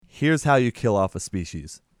Here's how you kill off a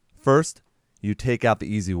species. First, you take out the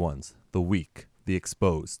easy ones, the weak, the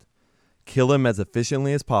exposed. Kill them as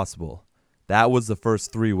efficiently as possible. That was the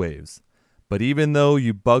first 3 waves. But even though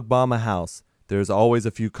you bug bomb a house, there's always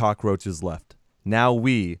a few cockroaches left. Now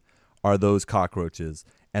we are those cockroaches,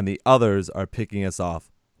 and the others are picking us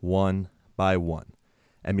off one by one.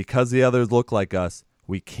 And because the others look like us,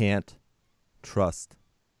 we can't trust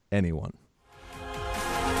anyone.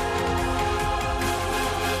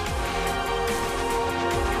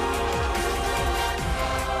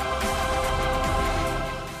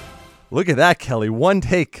 Look at that, Kelly. One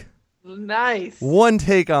take. Nice. One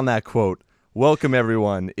take on that quote. Welcome,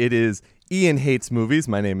 everyone. It is Ian Hates Movies.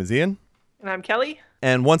 My name is Ian. And I'm Kelly.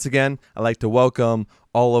 And once again, I'd like to welcome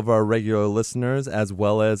all of our regular listeners as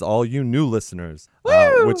well as all you new listeners,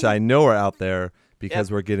 which I know are out there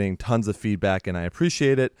because we're getting tons of feedback and I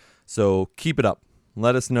appreciate it. So keep it up.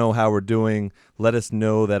 Let us know how we're doing. Let us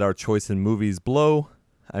know that our choice in movies blow.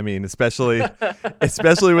 I mean, especially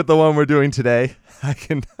with the one we're doing today. I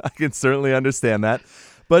can certainly understand that.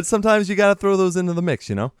 But sometimes you got to throw those into the mix,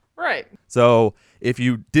 you know? Right. So if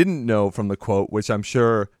you didn't know from the quote, which I'm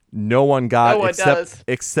sure no one got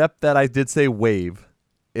except that I did say wave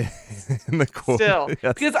in the quote. Still.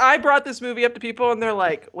 Yes. Because I brought this movie up to people and they're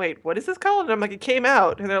like, wait, what is this called? And I'm like, it came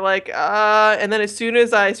out. And they're like, and then as soon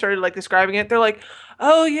as I started like describing it, they're like,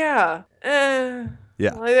 oh yeah.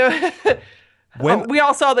 Yeah. We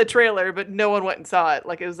all saw the trailer, but no one went and saw it.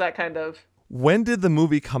 Like it was that kind of. When did the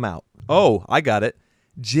movie come out? Oh, I got it.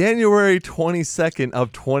 January 22nd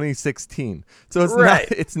of 2016. So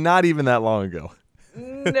it's not even that long ago.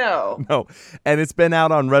 No. No. And it's been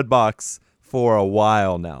out on Redbox for a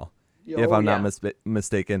while now, if I'm not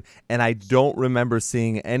mistaken. And I don't remember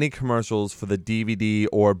seeing any commercials for the DVD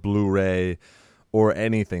or Blu-ray or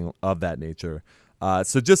anything of that nature.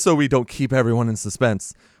 So just so we don't keep everyone in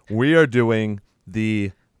suspense, we are doing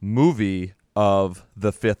the movie of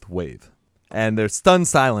the fifth wave. And there's stunned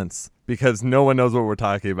silence because no one knows what we're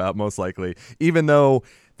talking about, most likely. Even though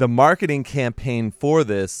the marketing campaign for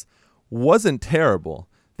this wasn't terrible.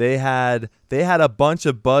 They had a bunch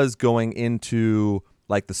of buzz going into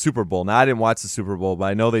like the Super Bowl. Now I didn't watch the Super Bowl, but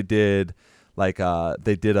I know they did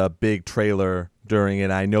they did a big trailer during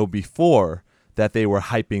it. I know before that they were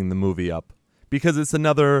hyping the movie up because it's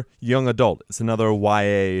another young adult. It's another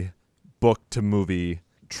YA book to movie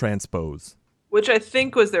transpose. Which I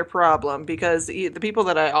think was their problem because the people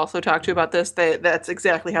that I also talked to about this, that's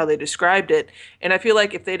exactly how they described it. And I feel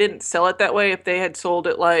like if they didn't sell it that way, if they had sold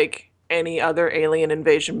it like any other alien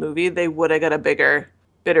invasion movie, they would have got a bigger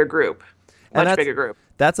group. Much bigger group.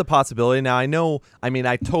 That's a possibility. Now, I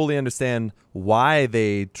totally understand why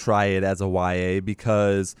they try it as a YA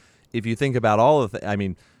because if you think about all of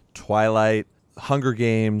Twilight, Hunger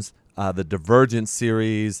Games, the Divergent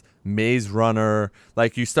series, Maze Runner,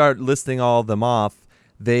 like you start listing all of them off,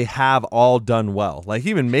 they have all done well. Like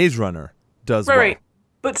even Maze Runner does well. Right.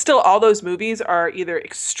 But still, all those movies are either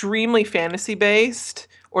extremely fantasy-based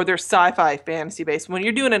or they're sci-fi fantasy-based. When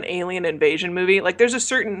you're doing an alien invasion movie, like there's a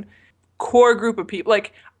certain core group of people.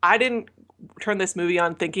 Like I didn't turn this movie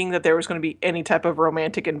on thinking that there was going to be any type of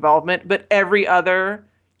romantic involvement, but every other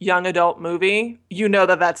young adult movie, you know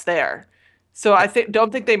that's there. So I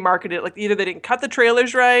don't think they marketed it like either they didn't cut the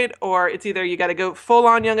trailers right, or it's either you got to go full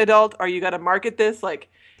on young adult, or you got to market this like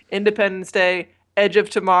Independence Day, Edge of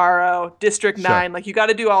Tomorrow, District 9. Like you got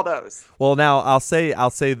to do all those. Well, now I'll say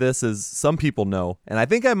this as some people know, and I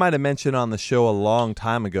think I might have mentioned on the show a long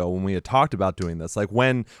time ago when we had talked about doing this. Like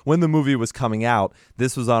when the movie was coming out,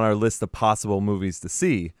 this was on our list of possible movies to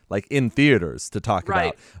see, like in theaters to talk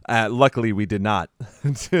about. Luckily, we did not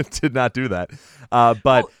did not do that.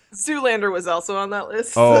 But Zoolander was also on that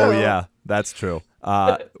list. Oh yeah, that's true.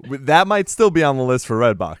 That might still be on the list for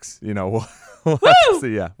Redbox. You know. We'll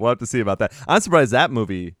have to see about that. I'm surprised that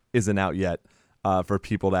movie isn't out yet for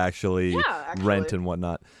people to actually rent and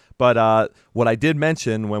whatnot. But what I did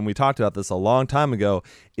mention when we talked about this a long time ago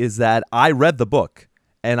is that I read the book,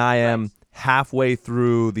 and I am halfway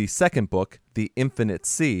through the second book, The Infinite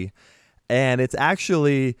Sea, and it's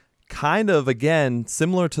actually kind of, again,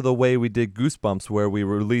 similar to the way we did Goosebumps, where we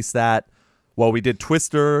released that. Well, we did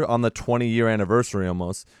Twister on the 20-year anniversary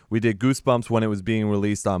almost. We did Goosebumps when it was being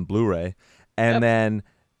released on Blu-ray. And then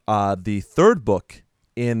the third book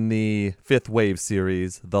in the Fifth Wave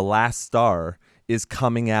series, The Last Star, is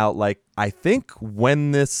coming out, like, I think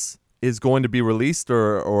when this is going to be released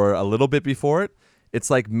or a little bit before it.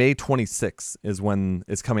 It's like May 26th is when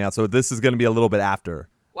it's coming out. So this is going to be a little bit after.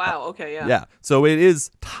 Wow, okay, yeah. Yeah, so it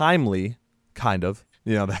is timely, kind of.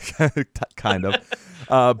 You know, that kind of.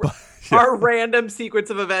 But our random sequence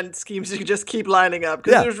of event schemes to just keep lining up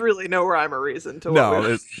because there's really no rhyme or reason to No,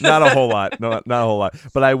 it's not a whole lot. No, not a whole lot.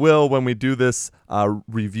 But I will, when we do this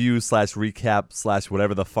review / recap /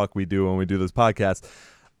 whatever the fuck we do when we do this podcast,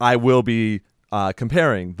 I will be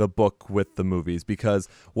comparing the book with the movies, because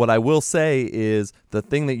what I will say is the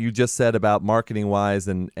thing that you just said about marketing wise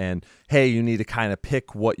and hey, you need to kind of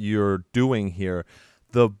pick what you're doing here.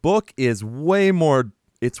 The book is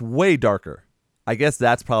it's way darker. I guess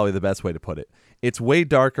that's probably the best way to put it. It's way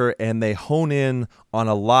darker, and they hone in on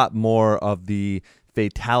a lot more of the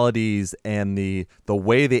fatalities and the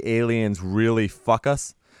way the aliens really fuck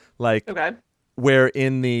us. Like, where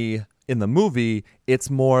in the movie, it's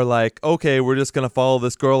more like, okay, we're just going to follow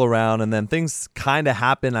this girl around, and then things kind of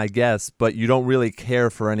happen, I guess, but you don't really care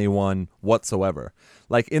for anyone whatsoever.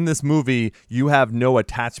 Like, in this movie, you have no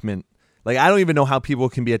attachment. Like, I don't even know how people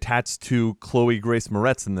can be attached to Chloe Grace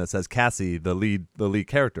Moretz in this as Cassie, the lead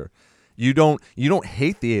character. You don't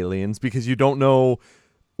hate the aliens because you don't know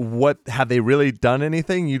have they really done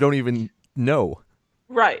anything? You don't even know.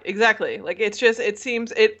 Right, exactly. Like, it's just, it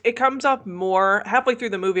seems, it comes up more halfway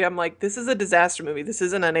through the movie. I'm like, this is a disaster movie. This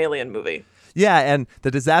isn't an alien movie. Yeah, and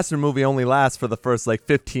the disaster movie only lasts for the first,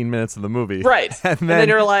 15 minutes of the movie. Right. And then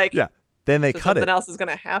you're like, yeah. Then they cut it. Something else is going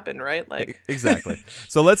to happen, right? Like exactly.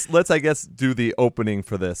 So let's I guess do the opening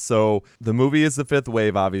for this. So the movie is The Fifth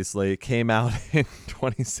Wave. Obviously, it came out in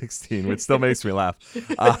 2016, which still makes me laugh.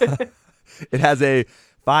 It has a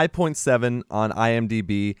 5.7 on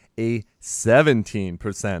IMDb, a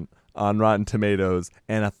 17% on Rotten Tomatoes,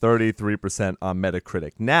 and a 33% on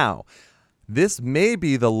Metacritic. Now, this may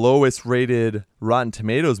be the lowest rated Rotten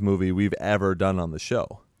Tomatoes movie we've ever done on the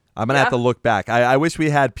show. I'm going to have to look back. I wish we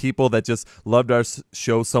had people that just loved our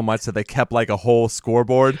show so much that they kept a whole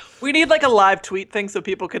scoreboard. We need a live tweet thing so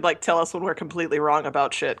people could tell us when we're completely wrong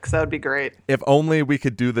about shit, because that would be great. If only we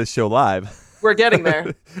could do this show live. We're getting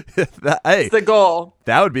there. Hey, it's the goal.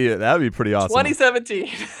 That would be pretty awesome. 2017.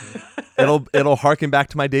 it'll harken back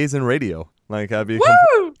to my days in radio. I'd be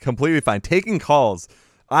completely fine taking calls.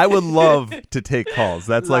 I would love to take calls.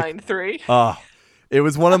 That's Line 3. It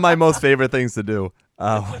was one of my most favorite things to do.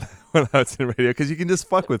 When I was in radio, because you can just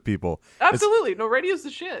fuck with people. Absolutely. No, radio's the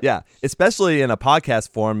shit. Yeah, especially in a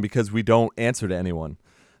podcast form, because we don't answer to anyone.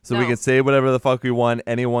 So we can say whatever the fuck we want.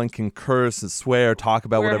 Anyone can curse and swear, talk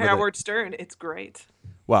about whatever. Howard Stern. It's great.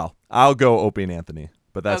 Well, I'll go Opie and Anthony,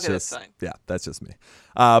 but that's just that's fine. Yeah, that's just me.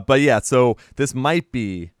 But yeah, so this might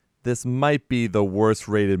be the worst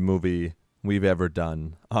rated movie we've ever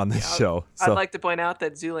done on this show. So, I'd like to point out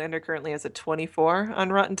that Zoolander currently has a 24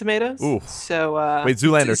 on Rotten Tomatoes. Ooh. So wait,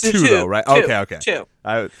 Zoolander 2 though, right? Okay. 2.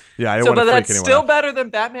 I didn't want to freak anyone But that's still out. better than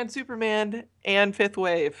Batman, Superman, and Fifth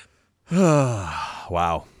Wave.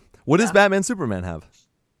 Wow. What does Batman Superman have?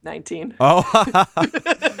 19. Oh.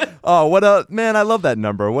 Oh, what a man! I love that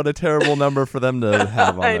number. What a terrible number for them to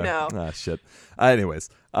have on there. I know. Ah, shit. Anyways,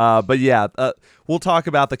 but yeah, we'll talk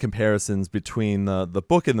about the comparisons between the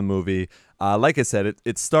book and the movie. Like I said,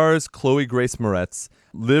 it stars Chloe Grace Moretz.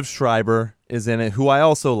 Liv Schreiber is in it, who I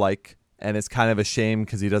also like, and it's kind of a shame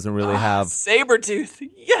because he doesn't really have Sabretooth.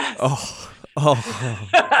 Yes. Oh.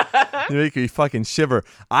 You make me fucking shiver.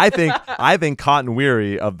 I think Cotton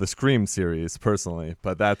Weary of the Scream series personally,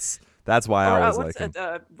 but that's why I always like him.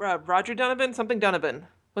 Roger Donovan, something Donovan.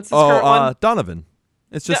 What's his current one? Donovan.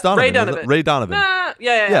 It's just Donovan. Ray Donovan. Ray Donovan.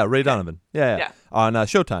 Yeah, Ray Donovan. Yeah. On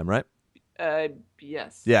Showtime, right?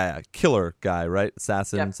 Yes. Yeah. Killer guy, right?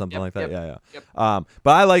 Assassin, something like that. Yep. But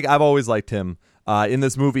I've always liked him. In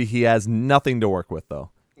this movie, he has nothing to work with,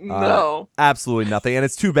 though. No. Absolutely nothing. And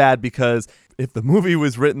it's too bad, because if the movie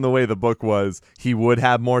was written the way the book was, he would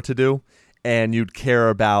have more to do, and you'd care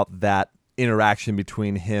about that interaction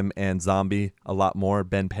between him and Zombie a lot more,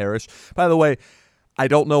 Ben Parrish. By the way, I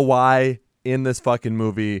don't know why in this fucking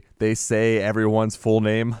movie they say everyone's full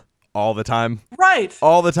name all the time. Right.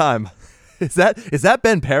 All the time. Is that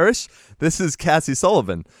Ben Parrish? This is Cassie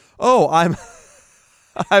Sullivan. Oh, I'm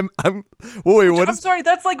wait, what I'm sorry,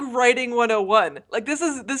 that's like writing 101. Like this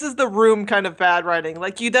is the Room kind of bad writing.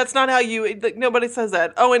 That's not how nobody says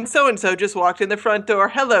that. Oh, and so just walked in the front door.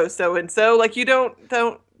 Hello, so and so. You don't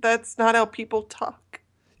that's not how people talk.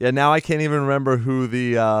 Yeah, now I can't even remember who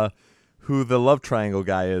the love triangle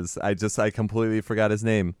guy is. I completely forgot his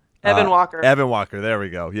name. Evan Walker. Evan Walker. There we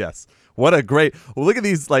go. Yes. What a great. Well, look at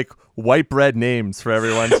these white bread names for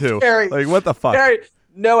everyone too. Very, what the fuck? Very,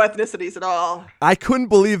 no ethnicities at all. I couldn't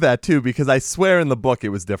believe that too, because I swear in the book it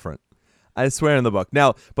was different. I swear in the book.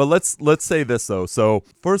 Now, but let's say this though. So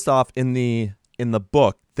first off, in the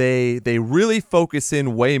book, they really focus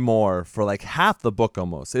in way more for half the book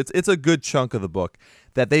almost. It's a good chunk of the book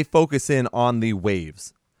that they focus in on the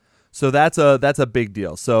waves. So that's a big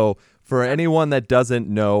deal. So for anyone that doesn't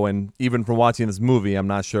know, and even from watching this movie, I'm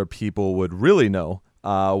not sure people would really know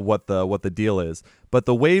what the deal is. But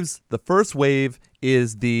the first wave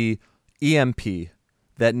is the EMP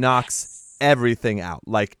that knocks everything out,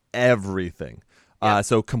 like everything.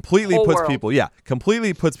 So completely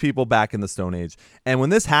completely puts people back in the Stone Age. And when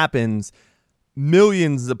this happens,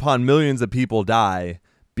 millions upon millions of people die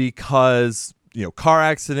because, car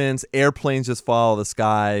accidents, airplanes just fall out of the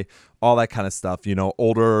sky, all that kind of stuff.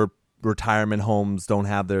 Older retirement homes don't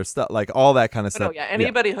have their stuff, like all that kind of stuff. Oh, yeah.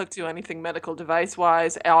 Anybody hooked to anything medical device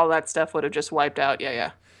wise, all that stuff would have just wiped out.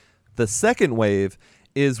 Yeah. The second wave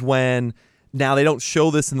is when, now they don't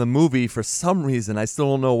show this in the movie for some reason, I still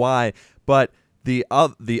don't know why, but the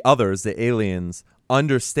others, the aliens,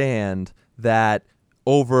 understand that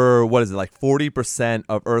over, 40%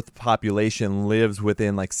 of Earth population lives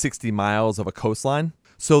within 60 miles of a coastline.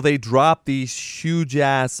 So they drop these huge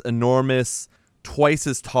ass, enormous, twice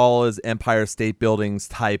as tall as Empire State Buildings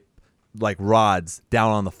type rods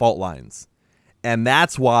down on the fault lines. And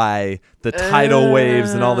that's why the tidal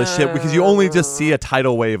waves and all this shit, because you only just see a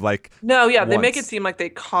tidal wave once. They make it seem like they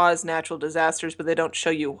cause natural disasters, but they don't show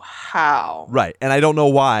you how. Right. And I don't know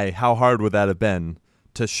why. How hard would that have been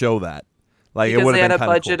to show that? Because they had a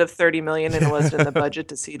budget of $30 million and it wasn't in the budget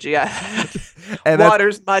to CGI. And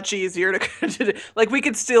water's much easier to we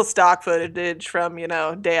could steal stock footage from,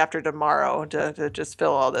 Day After Tomorrow to just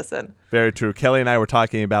fill all this in. Very true. Kelly and I were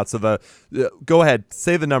talking about, go ahead,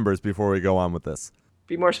 say the numbers before we go on with this.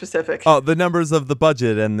 Be more specific. Oh, the numbers of the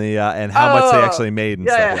budget and the and how much they actually made and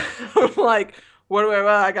stuff. Yeah. What do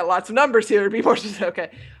I got lots of numbers here to be more specific.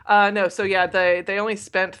 Okay. They only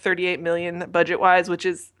spent $38 million budget wise, which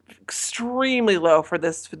is extremely low for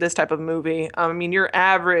this type of movie. Your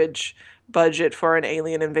average budget for an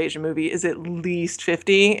alien invasion movie is at least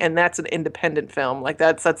 50, and that's an independent film.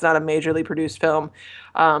 That's not a majorly produced film,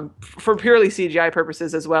 for purely CGI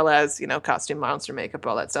purposes, as well as costume, monster makeup,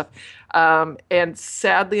 all that stuff. And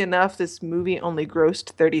sadly enough, this movie only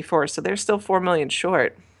grossed 34, so they're still $4 million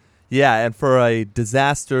short. Yeah, and for a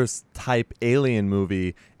disaster type alien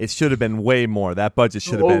movie, it should have been way more. That budget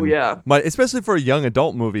should have been. Oh yeah. But especially for a young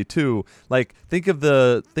adult movie too. Think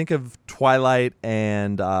of Twilight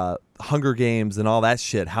and Hunger Games and all that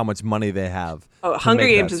shit. How much money they have. Oh, Hunger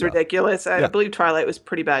Games is ridiculous. I believe Twilight was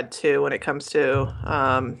pretty bad too when it comes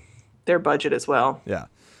to their budget as well. Yeah.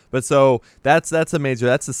 But so that's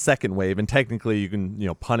the second wave, and technically you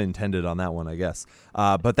can pun intended on that one, I guess.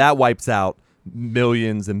 But that wipes out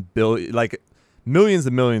millions and millions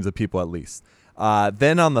and millions of people at least.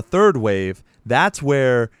 Then on the third wave, that's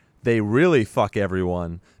where they really fuck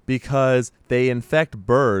everyone, because they infect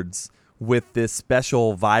birds with this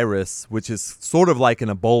special virus, which is sort of like an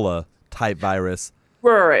Ebola type virus.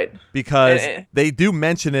 Right. Because they do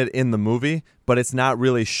mention it in the movie, but it's not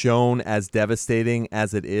really shown as devastating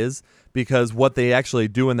as it is, because what they actually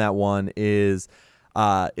do in that one is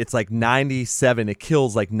it's 97. It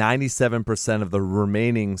kills 97% of the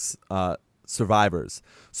remaining survivors.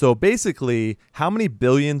 So basically, how many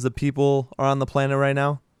billions of people are on the planet right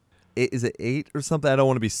now? Is it 8 or something? I don't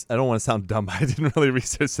want to sound dumb. I didn't really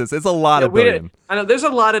research this. It's a lot of billion. I know there's a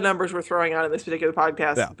lot of numbers we're throwing out in this particular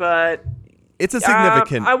podcast, but it's a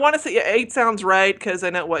significant. I want to say 8 sounds right, because I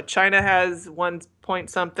know China has 1 point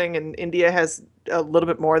something and India has a little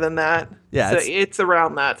bit more than that. Yeah, so it's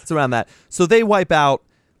around that. It's around that. So they wipe out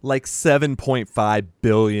 7.5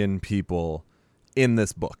 billion people in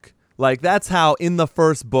this book. That's how in the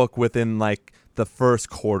first book, within the first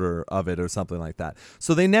quarter of it or something like that.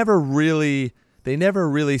 So they never really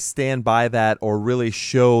stand by that or really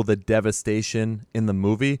show the devastation in the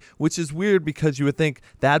movie, which is weird, because you would think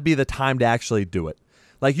that'd be the time to actually do it.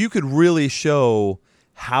 You could really show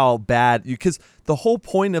how bad, because the whole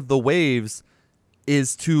point of the waves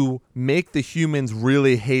is to make the humans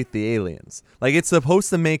really hate the aliens. It's supposed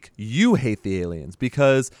to make you hate the aliens,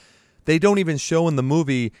 because they don't even show in the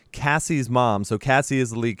movie Cassie's mom. So Cassie is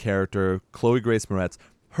the lead character, Chloe Grace Moretz.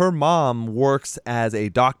 Her mom works as a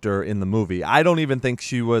doctor in the movie. I don't even think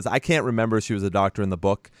she was. I can't remember if she was a doctor in the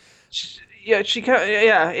book.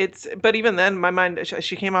 But even then, in my mind,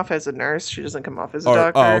 she came off as a nurse. She doesn't come off as a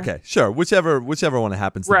doctor. Oh, okay, sure. Whichever one it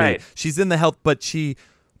happens to be. She's in the health, but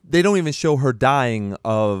they don't even show her dying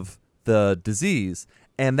of the disease,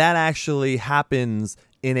 and that actually happens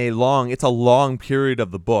in it's a long period of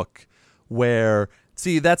the book where,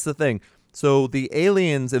 see, that's the thing. So the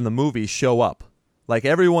aliens in the movie show up.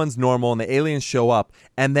 Everyone's normal and the aliens show up,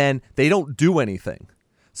 and then they don't do anything.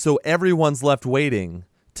 So everyone's left waiting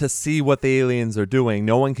to see what the aliens are doing.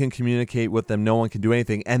 No one can communicate with them. No one can do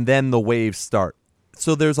anything. And then the waves start.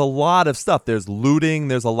 so there's a lot of stuff. There's looting.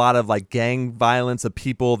 There's a lot of like gang violence of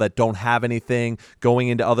people that don't have anything going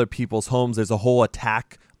into other people's homes. There's a whole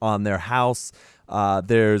attack on their house.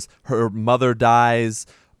 There's her mother dies.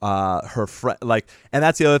 Her friend, like, and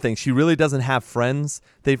that's the other thing. She really doesn't have friends.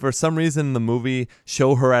 They, for some reason, in the movie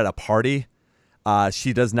show her at a party.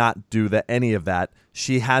 She does not do any of that.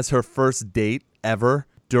 She has her first date ever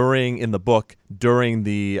in the book during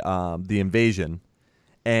the invasion.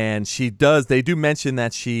 And they do mention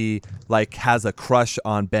that she like has a crush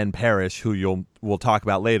on Ben Parrish, who we'll talk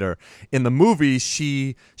about later. In the movie,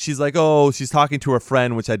 she's like, oh, she's talking to her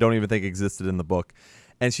friend, which I don't even think existed in the book.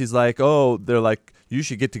 And she's like, oh, they're like, you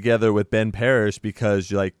should get together with Ben Parrish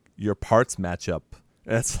because your parts match up.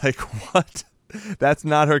 And it's like, what? That's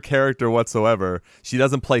not her character whatsoever. She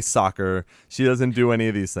doesn't play soccer. She doesn't do any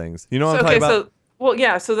of these things. You know what I'm talking about? Well,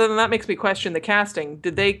 yeah, so then that makes me question the casting.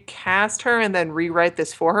 Did they cast her and then rewrite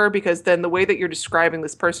this for her? Because then the way that you're describing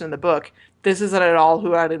this person in the book, this isn't at all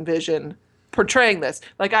who I'd envision portraying this.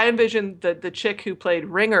 Like, I envisioned the chick who played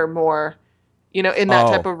Ringer more, in that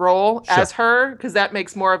type of role as her, because that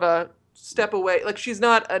makes more of a step away. Like, she's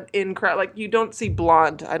not an in-crowd. Like, you don't see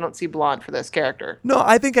blonde. I don't see blonde for this character. No,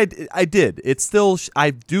 I think I did. It's still,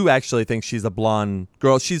 I do actually think she's a blonde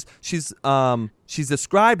girl. She's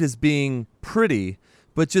described as being pretty,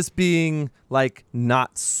 but just being like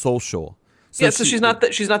not social. So she's not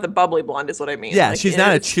the bubbly blonde, is what I mean. Yeah, like, she's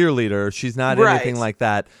not a cheerleader. She's not anything like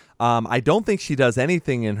that. I don't think she does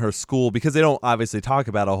anything in her school because they don't obviously talk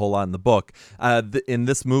about it a whole lot in the book. In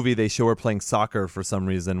this movie, they show her playing soccer for some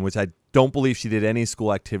reason, which I don't believe she did any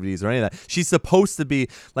school activities or any of that. She's supposed to be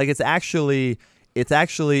like, it's actually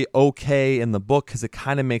okay in the book because it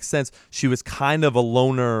kind of makes sense. She was kind of a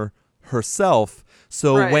loner herself.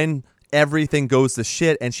 So when everything goes to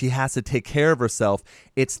shit and she has to take care of herself,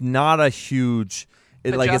 it's not a huge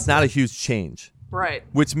change. Right.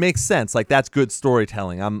 Which makes sense. Like, that's good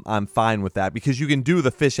storytelling. I'm fine with that because you can do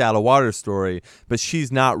the fish out of water story, but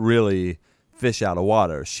she's not really fish out of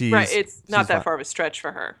water. It's not that far of a stretch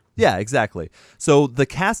for her. Yeah, exactly. So the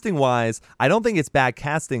casting wise, I don't think it's bad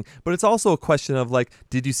casting, but it's also a question of like,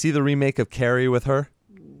 did you see the remake of Carrie with her?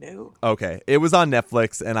 No. Okay. It was on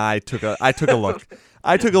Netflix and I took a look.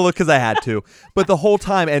 I took a look because I had to. But the whole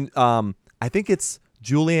time, and I think it's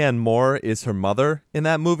Julianne Moore is her mother in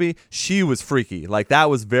that movie. She was freaky. Like, that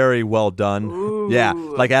was very well done. Ooh. Yeah.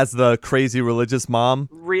 Like, as the crazy religious mom.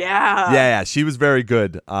 Yeah. Yeah. She was very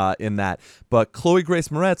good in that. But Chloe Grace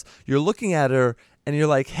Moretz, you're looking at her and you're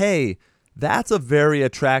like, hey, that's a very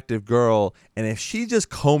attractive girl. And if she just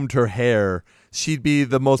combed her hair, she'd be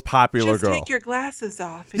the most popular girl. Just take your glasses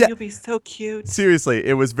off and you'll be so cute. Seriously,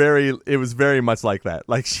 it was very much like that.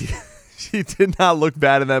 Like, she did not look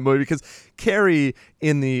bad in that movie because Carrie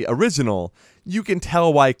in the original, you can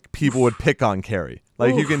tell why people would pick on Carrie.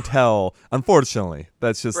 Like, you can tell, unfortunately.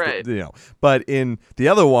 That's just, But in the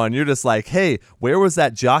other one, you're just like, hey, where was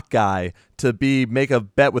that jock guy to make a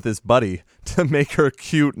bet with his buddy to make her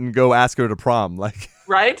cute and go ask her to prom? Like,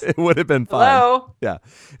 right? It would have been fine. Hello? Yeah,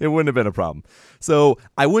 it wouldn't have been a problem. So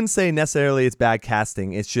I wouldn't say necessarily it's bad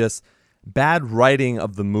casting. It's just bad writing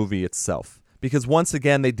of the movie itself. Because once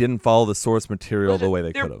again, they didn't follow the source material the way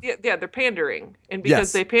they could have. Yeah, they're pandering. And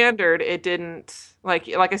because they pandered, it didn't, like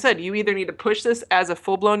I said, you either need to push this as a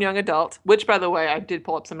full-blown young adult, which, by the way, I did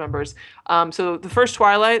pull up some numbers. So the first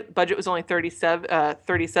Twilight budget was only 37, so it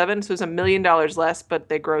was $1 million less, but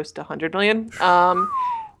they grossed $100 million.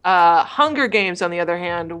 Hunger Games, on the other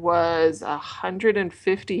hand, was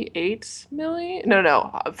 $158 million.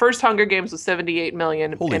 No. First Hunger Games was $78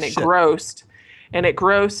 million, and it grossed. And it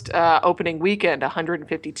grossed opening weekend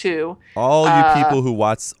 $152. All you people who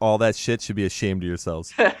watch all that shit should be ashamed of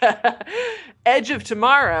yourselves. Edge of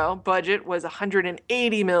Tomorrow budget was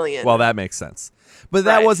 $180 million. Well, that makes sense. But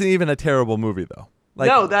that wasn't even a terrible movie, though. Like,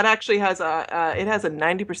 no, that actually has a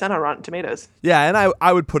 90% on Rotten Tomatoes. Yeah, and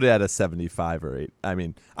I would put it at a 75 or 8. I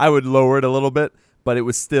mean, I would lower it a little bit, but it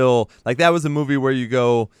was still like, that was a movie where you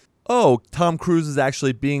go, oh, Tom Cruise is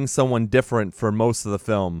actually being someone different for most of the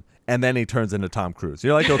film. And then he turns into Tom Cruise.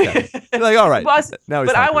 You're like, okay. You're like, all right. Now he's but Tom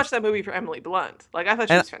I Cruise. watched that movie for Emily Blunt. Like, I thought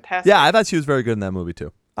she was fantastic. Yeah, I thought she was very good in that movie,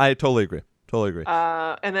 too. I totally agree.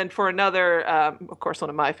 And then for another, of course, one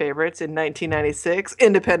of my favorites, in 1996,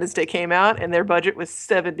 Independence Day came out, and their budget was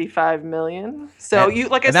 $75 million. So,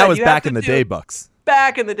 that was back in the day, Bucks.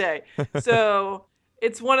 Back in the day. So...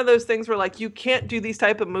 It's one of those things where, like, you can't do these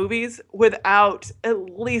type of movies without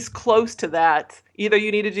at least close to that. Either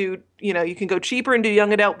you need to do, you can go cheaper and do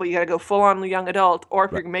young adult, but you got to go full on young adult. Or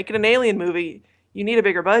if you're making an alien movie, you need a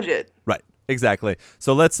bigger budget. Right. Exactly.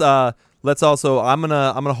 So let's let's also I'm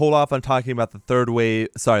gonna hold off on talking about the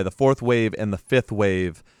fourth wave and the fifth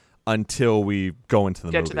wave until we go into the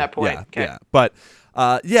movie. Get to that point. Yeah, okay. yeah. But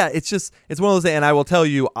it's one of those things, and I will tell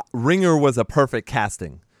you, Ringer was a perfect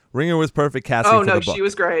casting. Ringer was perfect casting. Oh for no, the book. she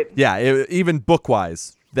was great. Yeah, even book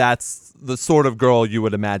wise, that's the sort of girl you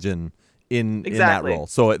would imagine in that role.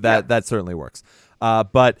 So that certainly works.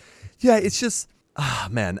 But yeah, it's just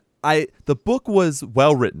man, the book was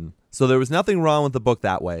well written, so there was nothing wrong with the book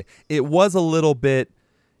that way. It was a little bit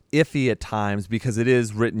iffy at times because it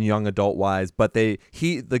is written young adult wise, but the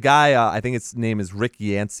guy, I think his name is Rick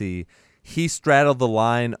Yancey, he straddled the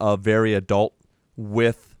line of very adult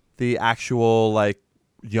with the actual like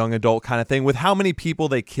young adult kind of thing, with how many people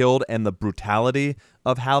they killed and the brutality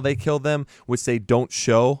of how they killed them, which they don't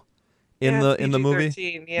show in the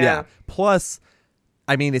movie. Yeah. Plus,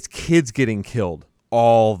 I mean, it's kids getting killed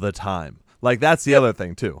all the time. Like that's the other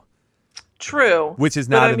thing too. True. Which is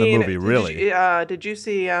not in the movie, really. Did you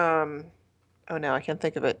see? Oh no, I can't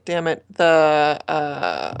think of it. Damn it!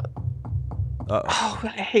 Oh, I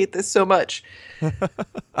hate this so much.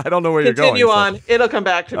 I don't know where you're going. Continue on. It'll come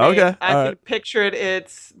back to me. Okay. I can picture it.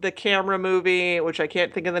 It's the camera movie, which I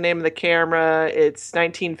can't think of the name of the camera. It's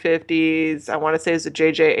 1950s. I want to say it's a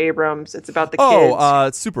J.J. Abrams. It's about the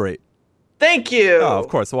kids. Super 8. Thank you. Oh, of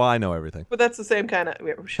course. Well, I know everything. But that's the same kind of.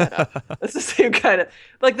 Shut up. That's the same kind of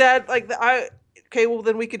like that. Okay, well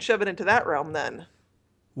then we could shove it into that realm then.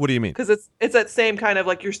 What do you mean? Because it's that same kind of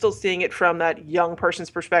like you're still seeing it from that young person's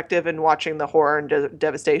perspective and watching the horror and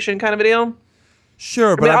devastation kind of a deal.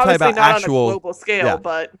 Sure, but I'm talking about not actual on a global scale,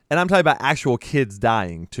 but and I'm talking about actual kids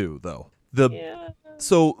dying too, though.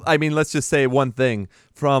 So I mean, let's just say one thing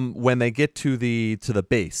from when they get to the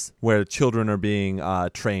base where children are being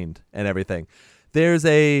trained and everything. There's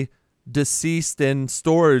a deceased and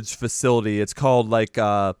storage facility. It's called like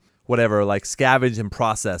like scavenge and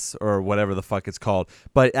process or whatever the fuck it's called.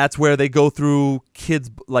 But that's where they go through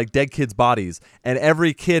dead kids' bodies, and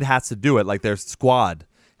every kid has to do it. Like their squad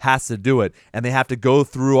has to do it, and they have to go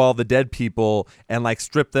through all the dead people and like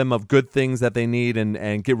strip them of good things that they need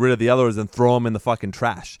and get rid of the others and throw them in the fucking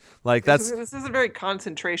trash. Like this is a very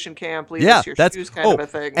concentration camp, leave us your shoes kind of a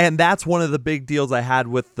thing. And that's one of the big deals I had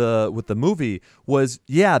with the movie was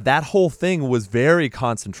that whole thing was very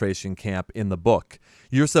concentration camp in the book.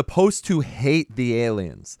 You're supposed to hate the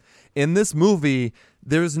aliens. In this movie,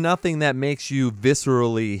 there's nothing that makes you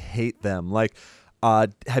viscerally hate them. Like,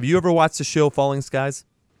 have you ever watched the show Falling Skies?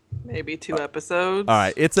 Maybe 2 episodes. All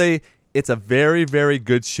right, it's a very, very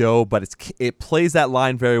good show, but it plays that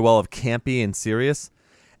line very well of campy and serious.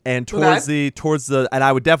 And towards the and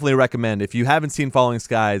I would definitely recommend, if you haven't seen Falling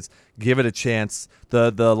Skies, give it a chance.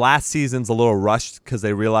 The last season's a little rushed because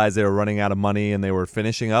they realized they were running out of money and they were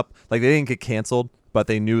finishing up. Like they didn't get canceled, but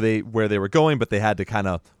they knew where they were going, but they had to kind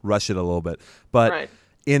of rush it a little bit. But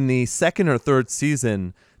in the second or third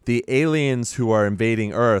season, the aliens who are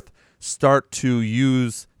invading Earth start to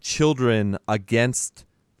use children against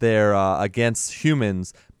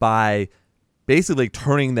humans by basically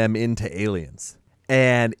turning them into aliens.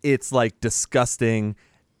 And it's like disgusting,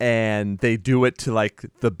 and they do it to like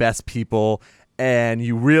the best people, and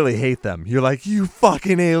you really hate them. You're like, you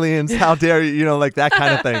fucking aliens, how dare you, like that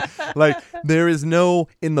kind of thing. Like there is no,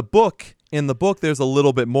 in the book, there's a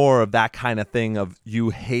little bit more of that kind of thing of you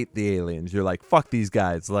hate the aliens. You're like, fuck these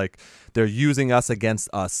guys. Like they're using us against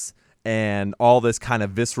us and all this kind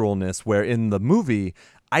of visceralness, where in the movie,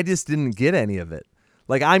 I just didn't get any of it.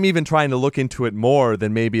 Like I'm even trying to look into it more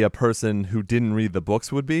than maybe a person who didn't read the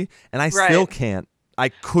books would be. And I still can't. I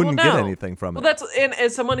couldn't get anything from it. Well, and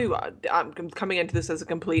as someone who I'm coming into this as a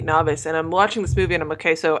complete novice, and I'm watching this movie, and I'm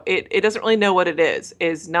okay. So it doesn't really know what it is.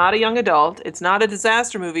 It's not a young adult. It's not a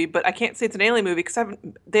disaster movie, but I can't say it's an alien movie because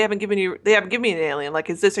they haven't given me an alien. Like,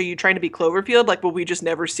 are you trying to be Cloverfield? Like, will we just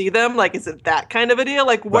never see them? Like, is it that kind of a deal?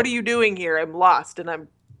 Like, what are you doing here? I'm lost, and I'm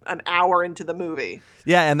an hour into the movie.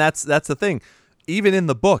 Yeah, and that's the thing. Even in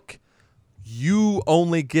the book, you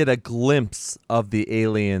only get a glimpse of the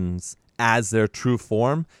aliens as their true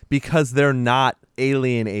form because they're not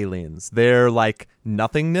aliens. They're like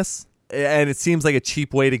nothingness. And it seems like a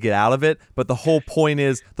cheap way to get out of it. But the whole point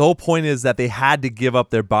is that they had to give up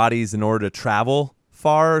their bodies in order to travel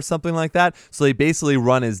far or something like that. So they basically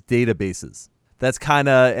run as databases. That's kind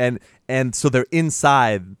of, and so they're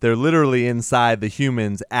literally inside the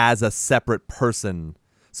humans as a separate person.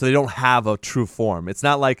 So they don't have a true form. It's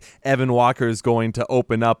not like Evan Walker is going to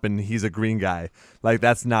open up and he's a green guy. Like,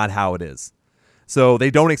 that's not how it is. So they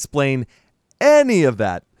don't explain any of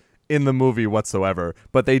that in the movie whatsoever,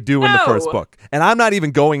 but they do in the first book. And I'm not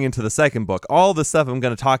even going into the second book. All the stuff I'm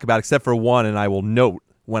going to talk about, except for one, and I will note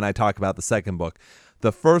when I talk about the second book.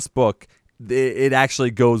 The first book, it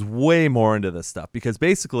actually goes way more into this stuff, because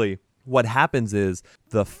basically what happens is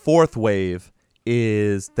the fourth wave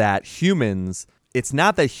is that humans, it's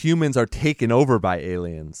not that humans are taken over by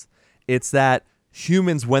aliens. It's that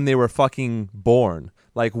humans, when they were fucking born,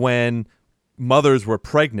 like when mothers were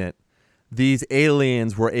pregnant, these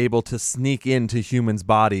aliens were able to sneak into humans'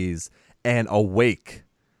 bodies and awake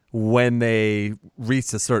when they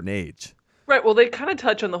reached a certain age. Right. Well, they kind of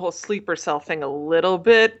touch on the whole sleeper cell thing a little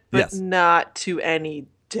bit, but Yes. not to any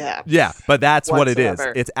depth. Yeah, but that's what it is.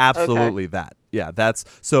 whatsoever. It's absolutely that. Yeah, that's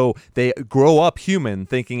so they grow up human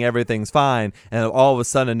thinking everything's fine, and all of a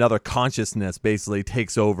sudden another consciousness basically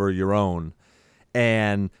takes over your own.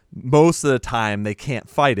 And most of the time they can't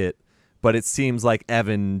fight it, but it seems like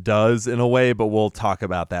Evan does in a way, but we'll talk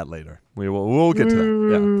about that later. We'll get to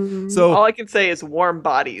that. Yeah. So all I can say is Warm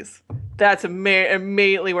Bodies. That's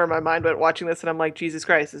immediately where my mind went watching this, and I'm like, Jesus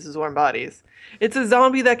Christ, this is Warm Bodies. It's a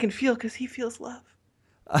zombie that can feel because he feels love.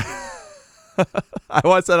 I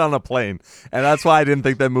watched that on a plane, and that's why I didn't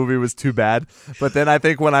think that movie was too bad. But then I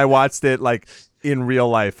think when I watched it, like, in real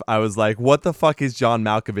life, I was like, what the fuck is John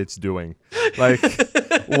Malkovich doing? Like,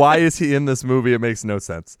 why is he in this movie? It makes no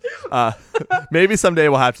sense. Maybe someday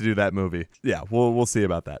we'll have to do that movie. Yeah, we'll see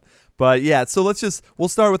about that. But yeah, so we'll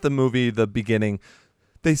start with the movie, the beginning.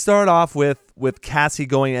 They start off with Cassie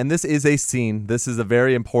going, and this is a scene. This is a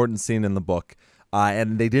very important scene in the book,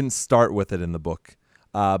 and they didn't start with it in the book.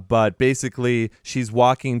 But basically, she's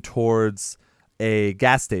walking towards a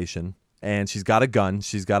gas station, and she's got a gun.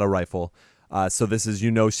 She's got a rifle. So this is,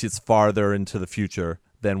 she's farther into the future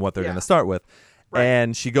than what they're going to start with. Right.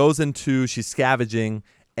 And she goes she's scavenging,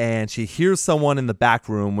 and she hears someone in the back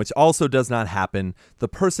room, which also does not happen. The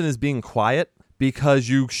person is being quiet because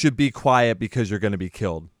you should be quiet because you're going to be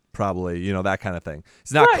killed, probably, that kind of thing.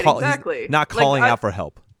 He's not, exactly. He's not calling out for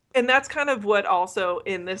help. And that's kind of what also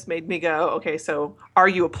in this made me go, okay, so are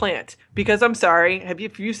you a plant? Because I'm sorry, have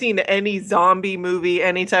you seen any zombie movie,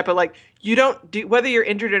 any type of you don't do, whether you're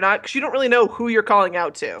injured or not, because you don't really know who you're calling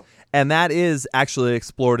out to. And that is actually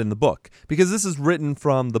explored in the book, because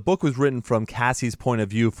the book was written from Cassie's point of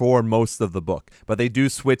view for most of the book, but they do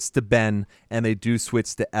switch to Ben and they do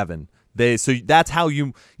switch to Evan. So that's how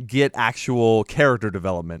you get actual character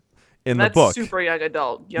development. In the book. That's super young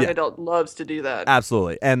adult. Young adult loves to do that.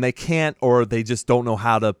 Absolutely. And they can't, or they just don't know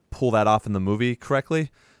how to pull that off in the movie correctly.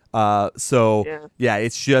 It's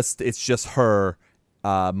just her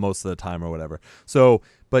most of the time or whatever. So,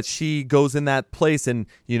 but she goes in that place, and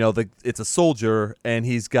it's a soldier, and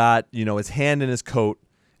he's got his hand in his coat,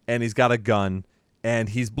 and he's got a gun, and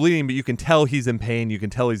he's bleeding, but you can tell he's in pain. You can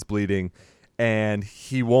tell he's bleeding, and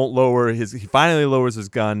he won't he finally lowers his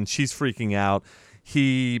gun. She's freaking out.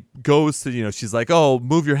 He goes to, she's like, oh,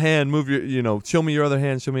 move your hand, show me your other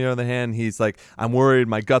hand, show me your other hand. He's like, I'm worried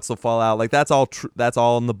my guts will fall out. Like, that's all that's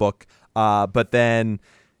all in the book. But then,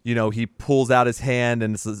 he pulls out his hand,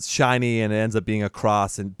 and it's shiny, and it ends up being a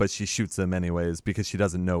cross, but she shoots him anyways because she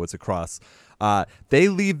doesn't know it's a cross. They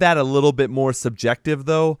leave that a little bit more subjective,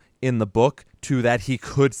 though, in the book, to that he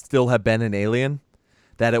could still have been an alien.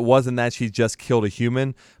 That it wasn't that she just killed a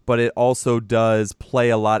human, but it also does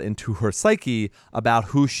play a lot into her psyche about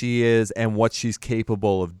who she is and what she's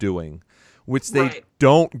capable of doing, which they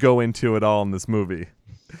don't go into at all in this movie,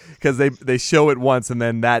 because they show it once, and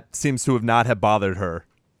then that seems to not have bothered her.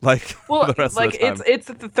 The rest of the time. It's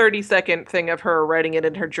the 30-second thing of her writing it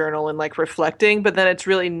in her journal and reflecting, but then it's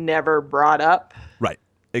really never brought up. Right.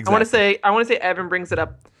 Exactly. I want to say Evan brings it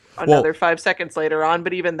up another 5 seconds later on,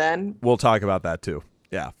 but even then, we'll talk about that too.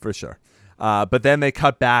 Yeah, for sure. But then they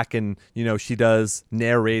cut back, and she does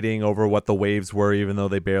narrating over what the waves were, even though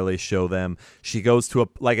they barely show them. She goes to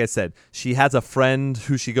like I said, she has a friend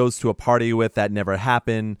who she goes to a party with that never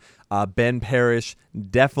happened. Ben Parrish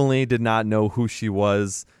definitely did not know who she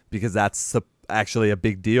was, because that's actually a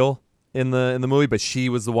big deal in the movie. But she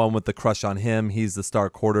was the one with the crush on him. He's the star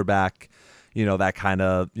quarterback. That kind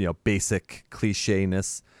of basic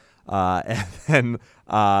cliche-ness. And then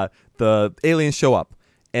the aliens show up.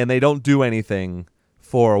 And they don't do anything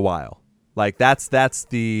for a while. That's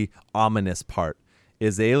the ominous part,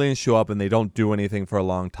 is the aliens show up and they don't do anything for a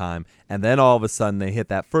long time. And then all of a sudden they hit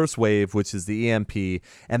that first wave, which is the EMP.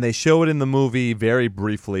 And they show it in the movie very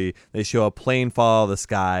briefly. They show a plane fall out of the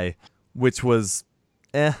sky, which was,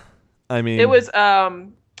 I mean. It was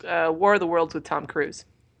War of the Worlds with Tom Cruise.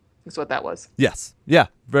 That's what that was. Yes. Yeah,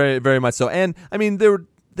 very, very much so. And, I mean, there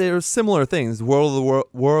are similar things. War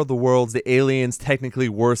of the Worlds, the aliens technically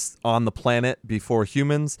were on the planet before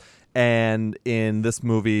humans, and in this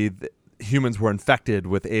movie, humans were infected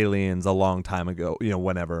with aliens a long time ago.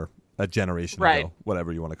 Whenever a generation Right. ago,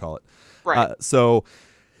 whatever you want to call it. Right. So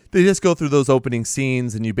they just go through those opening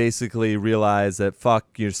scenes, and you basically realize that, fuck,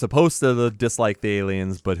 you're supposed to dislike the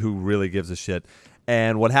aliens, but who really gives a shit?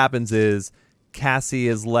 And what happens is Cassie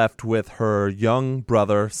is left with her young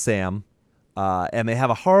brother, Sam, and they have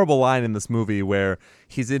a horrible line in this movie where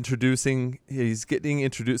he's getting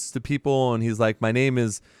introduced to people, and he's like, my name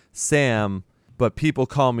is Sam, but people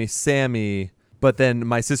call me Sammy, but then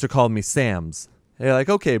my sister called me Sam's. And you're like,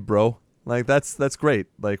 okay, bro. Like, that's great.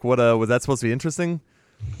 Like, what was that supposed to be interesting?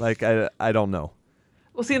 Like, I don't know.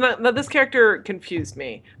 Well, see, now this character confused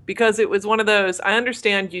me because it was one of those, I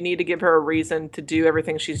understand you need to give her a reason to do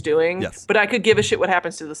everything she's doing, Yes. but I could give a shit what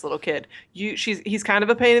happens to this little kid. He's kind of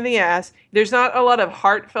a pain in the ass. There's not a lot of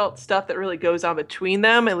heartfelt stuff that really goes on between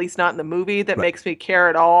them, at least not in the movie, that makes me care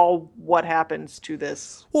at all what happens to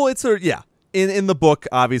this. Well, in the book,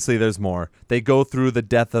 obviously there's more. They go through the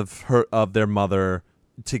death of their mother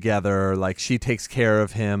together. Like, she takes care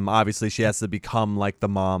of him. Obviously she has to become like the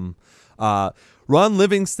mom. Ron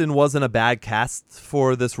Livingston wasn't a bad cast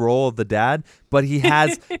for this role of the dad, but he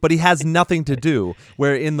has nothing to do.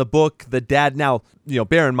 Where in the book, the dad, now,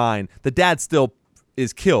 bear in mind, the dad still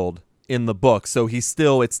is killed in the book, so it's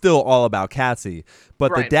still all about Cassie.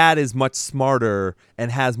 But the dad is much smarter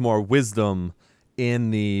and has more wisdom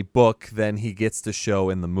in the book than he gets to show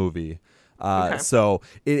in the movie. So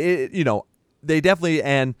they definitely,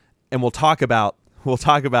 and we'll talk about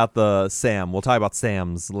the Sam. We'll talk about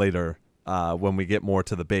Sam's later. When we get more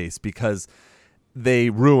to the base, because they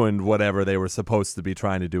ruined whatever they were supposed to be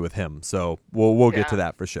trying to do with him. So we'll get to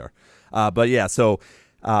that for sure. But yeah, so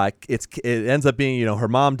it ends up being, her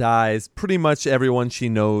mom dies. Pretty much everyone she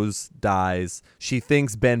knows dies. She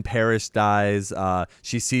thinks Ben Parrish dies.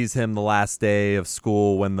 She sees him the last day of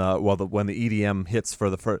school when the EDM hits for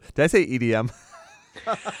the first. Did I say EDM?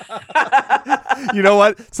 You know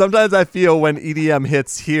what? Sometimes I feel when EDM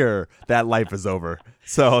hits here, that life is over.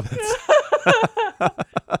 So that's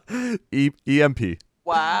EMP.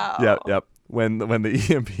 Wow. Yep. When the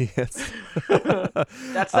EMP hits.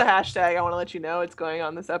 That's the hashtag. I want to let you know it's going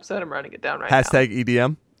on this episode. I'm writing it down right now. Hashtag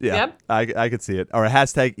EDM. Yeah. Yep. I could see it. Or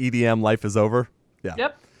hashtag EDM life is over. Yeah.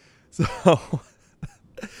 Yep. So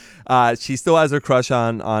she still has her crush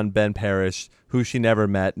on Ben Parrish, who she never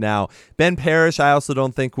met. Now, Ben Parrish, I also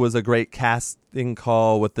don't think was a great casting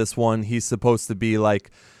call with this one. He's supposed to be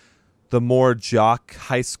like the more jock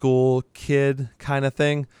high school kid kind of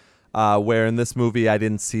thing, where in this movie I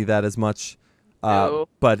didn't see that as much. No.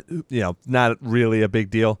 But, not really a big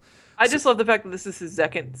deal. I just love the fact that this is his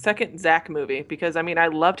second Zach movie, because, I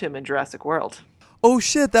loved him in Jurassic World. Oh,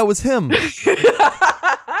 shit, that was him.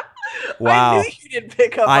 Wow. I knew you didn't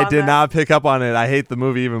pick up on that. I did not pick up on it. I hate the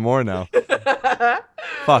movie even more now.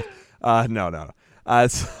 Fuck. No.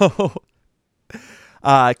 So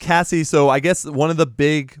Cassie, so I guess one of the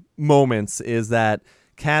big moments is that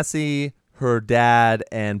Cassie, her dad,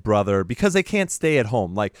 and brother, because they can't stay at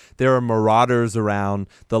home, like there are marauders around,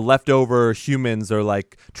 the leftover humans are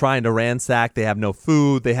like trying to ransack, they have no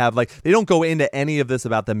food, they don't go into any of this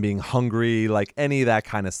about them being hungry, like any of that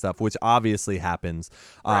kind of stuff, which obviously happens.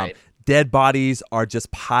 Right. Dead bodies are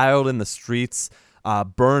just piled in the streets.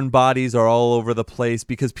 Burned bodies are all over the place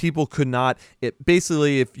because people could not. If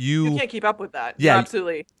you can't keep up with that. Yeah,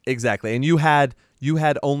 absolutely. Exactly. And you had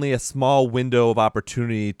only a small window of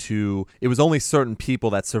opportunity it was only certain people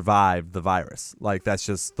that survived the virus. Like, that's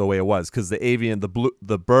just the way it was, because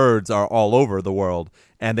the birds are all over the world,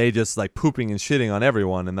 and they just like pooping and shitting on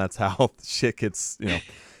everyone, and that's how shit gets,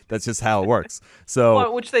 that's just how it works.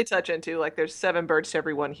 So, which they touch into, like there's 7 birds to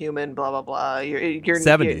every 1 human, blah blah blah. Your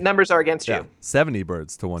 70. Your numbers are against you. 70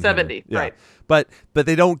 birds to 1 70, human. Yeah. right? But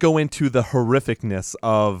they don't go into the horrificness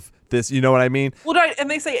of this. You know what I mean? Well, right,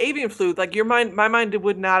 and they say avian flu. Like my mind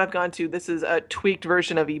would not have gone to this is a tweaked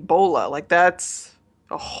version of Ebola. Like that's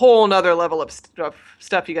a whole nother level of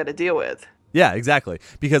stuff you got to deal with. Yeah, exactly.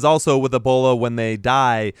 Because also with Ebola, when they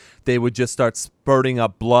die, they would just start spurting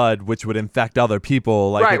up blood, which would infect other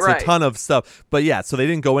people. Like, it's a ton of stuff. But yeah, so they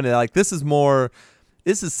didn't go into that. Like, this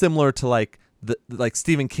is similar to like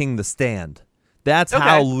Stephen King, The Stand. That's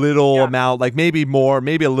how little amount, like maybe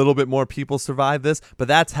a little bit more people survive this, but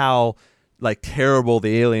that's how like terrible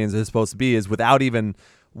the aliens are supposed to be, is without even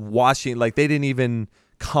washing, like they didn't even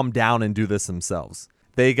come down and do this themselves.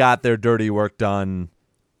 They got their dirty work done,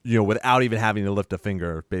 without even having to lift a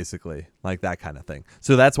finger, basically, like that kind of thing.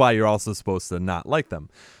 So that's why you're also supposed to not like them.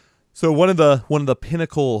 So one of the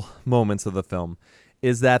pinnacle moments of the film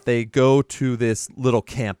is that they go to this little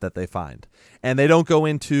camp that they find. And they don't go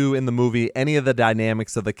into, in the movie, any of the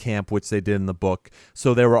dynamics of the camp, which they did in the book.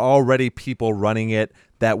 So there were already people running it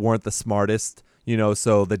that weren't the smartest.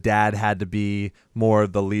 So the dad had to be more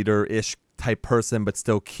of the leader-ish type person, but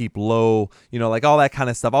still keep low, like all that kind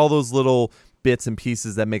of stuff. All those little bits and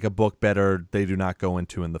pieces that make a book better, they do not go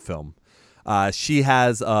into in the film. She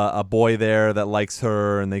has a boy there that likes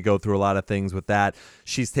her, and they go through a lot of things with that.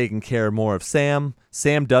 She's taking care more of Sam.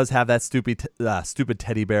 Sam does have that stupid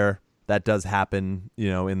teddy bear. That does happen,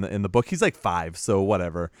 in the book. He's like 5, so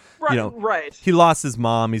whatever. Right, right. He lost his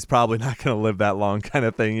mom. He's probably not going to live that long, kind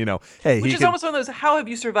of thing. Hey, which is almost one of those. How have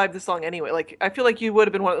you survived this long anyway? Like, I feel like you would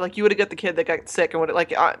have been one. Like, you would have got the kid that got sick, and would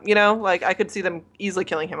like, like I could see them easily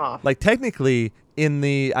killing him off. Like technically,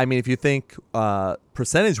 if you think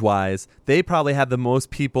percentage wise, they probably had the most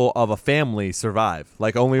people of a family survive.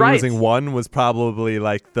 Like only losing one was probably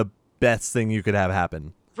like the best thing you could have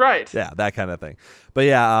happen. Right. Yeah, that kind of thing. But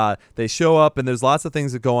yeah, they show up and there's lots of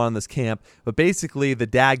things that go on in this camp. But basically, the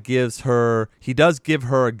dad he does give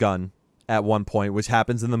her a gun at one point, which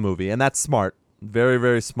happens in the movie. And that's smart. Very,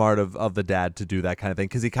 very smart of the dad to do that kind of thing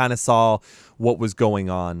because he kind of saw what was going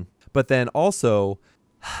on. But then also,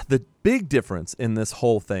 the big difference in this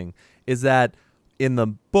whole thing is that in the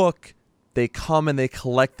book, they come and they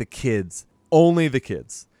collect the kids, only the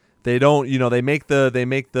kids. They don't, they make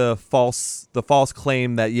the false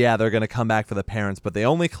claim that they're going to come back for the parents, but they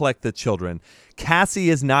only collect the children.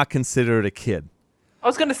 Cassie is not considered a kid. I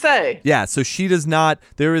was going to say. Yeah, so she does not,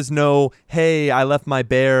 there is no, hey, I left my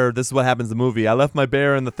bear. This is what happens in the movie. I left my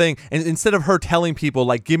bear in the thing. And instead of her telling people,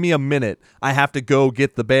 like, give me a minute, I have to go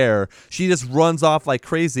get the bear, she just runs off like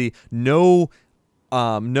crazy. No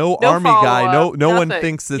army guy, no one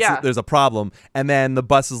thinks there's a problem. And then the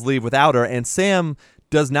buses leave without her. And Sam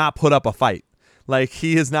does not put up a fight. Like,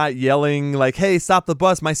 he is not yelling like, hey, stop the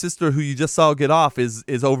bus. My sister who you just saw get off is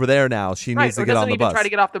over there now. She needs to get on the bus. Doesn't even try to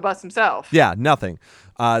get off the bus himself. Yeah, nothing.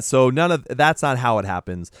 So that's not how it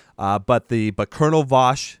happens. But Colonel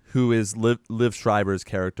Vosh, who is Liv Schreiber's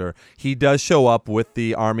character, he does show up with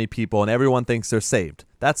the army people and everyone thinks they're saved.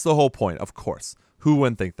 That's the whole point, of course. Who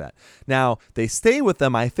wouldn't think that? Now, they stay with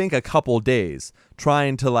them, I think, a couple days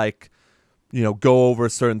trying to go over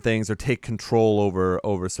certain things or take control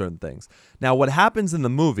over certain things. Now, what happens in the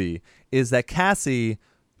movie is that Cassie,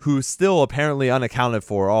 who's still apparently unaccounted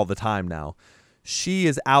for all the time now, she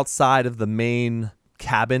is outside of the main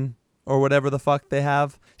cabin or whatever the fuck they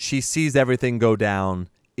have. She sees everything go down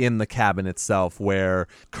in the cabin itself, where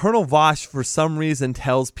Colonel Vosh, for some reason,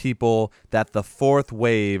 tells people that the 4th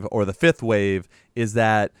wave or the 5th wave is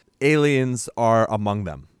that aliens are among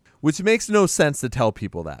them, which makes no sense to tell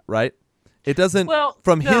people that, right? It doesn't,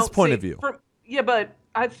 his point of view.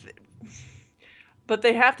 But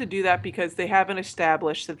they have to do that because they haven't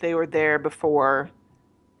established that they were there before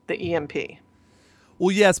the EMP.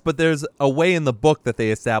 Well, yes, but there's a way in the book that they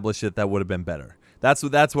established it that would have been better. That's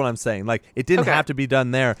what I'm saying. Like, it didn't have to be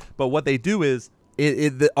done there, but what they do is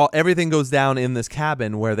everything goes down in this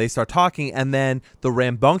cabin where they start talking, and then the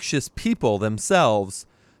rambunctious people themselves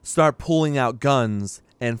start pulling out guns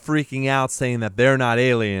and freaking out, saying that they're not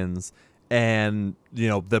aliens. And,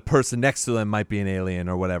 the person next to them might be an alien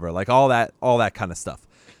or whatever, like all that kind of stuff.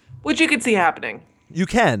 Which you can see happening. You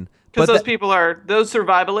can. Because those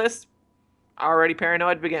survivalists are already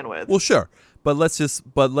paranoid to begin with. Well, sure. But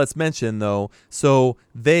let's mention though, so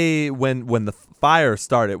when the fire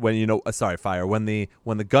started, when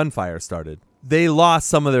the gunfire started, they lost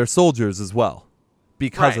some of their soldiers as well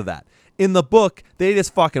because of that. In the book, they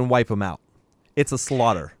just fucking wipe them out. It's a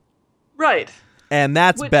slaughter. Right. And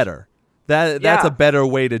that's better. That's a better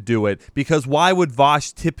way to do it, because why would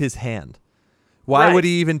Vosh tip his hand? Why would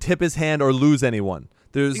he even tip his hand or lose anyone?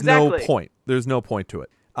 There's no point. There's no point to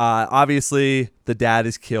it. Obviously, the dad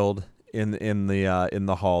is killed in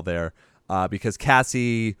the hall there because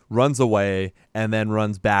Cassie runs away and then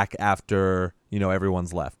runs back after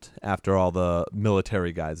everyone's left, after all the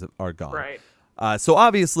military guys are gone. Right. So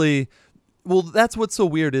obviously, well, that's what's so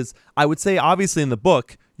weird is I would say obviously in the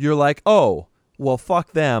book you're like, oh, well,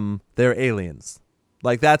 fuck them, they're aliens.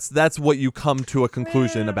 Like that's what you come to a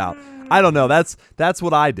conclusion about. I don't know. That's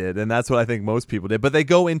what I did, and that's what I think most people did. But they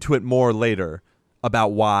go into it more later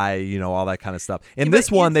about why, all that kind of stuff. In this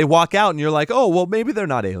one, they walk out, and you're like, oh, well, maybe they're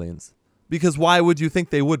not aliens, because why would you think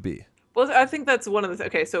they would be? Well, I think that's one of the.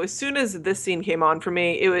 Okay, so as soon as this scene came on for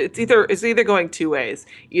me, it's either going two ways.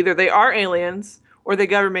 Either they are aliens or the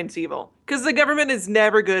government's evil. Because the government is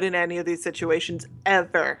never good in any of these situations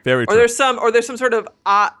ever. Very true. Or there's some sort of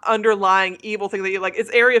underlying evil thing that you like. It's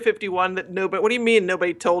Area 51 that nobody. What do you mean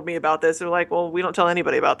nobody told me about this? They're like, well, we don't tell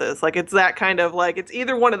anybody about this. Like, it's that kind of like, it's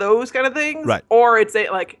either one of those kind of things, right? Or it's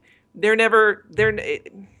they're never.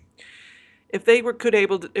 If they were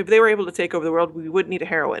able to take over the world, we wouldn't need a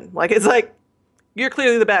heroine. Like, it's like, you're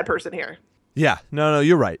clearly the bad person here. Yeah, no,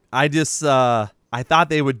 you're right. I just I thought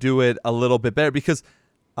they would do it a little bit better because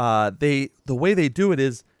the way they do it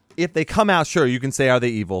is if they come out, sure, you can say, are they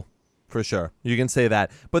evil? For sure. You can say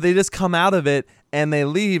that. But they just come out of it and they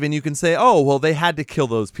leave and you can say, oh, well, they had to kill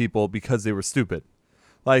those people because they were stupid.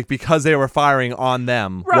 Like, because they were firing on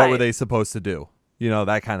them, right. What were they supposed to do? You know,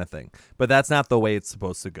 that kind of thing. But that's not the way it's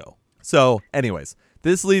supposed to go. So, anyways,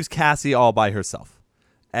 this leaves Cassie all by herself.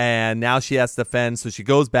 And now she has to defend, so she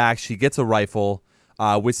goes back, she gets a rifle,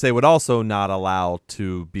 which they would also not allow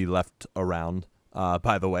to be left around,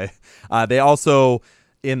 by the way. They also,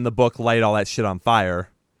 in the book, light all that shit on fire,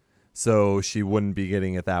 so she wouldn't be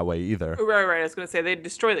getting it that way either. Right. I was going to say, they'd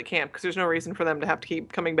destroy the camp, because there's no reason for them to have to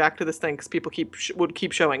keep coming back to this thing, because people would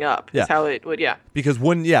keep showing up. Yeah. That's how it would, yeah. Because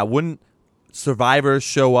wouldn't survivors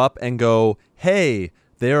show up and go, hey,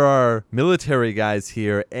 there are military guys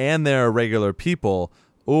here, and there are regular people.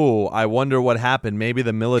 Oh, I wonder what happened. Maybe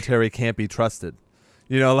the military can't be trusted.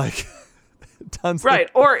 You know, like tons. Right.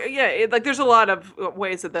 Or yeah, like there's a lot of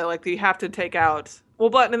ways that like you have to take out. Well,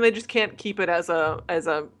 but and they just can't keep it as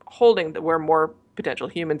a holding where more potential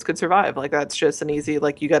humans could survive. Like that's just an easy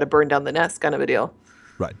like you got to burn down the nest kind of a deal.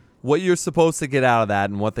 Right. What you're supposed to get out of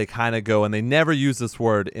that and what they kind of go, and they never use this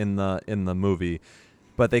word in the movie,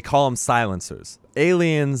 but they call them silencers.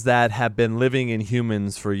 Aliens that have been living in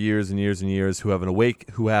humans for years and years and years who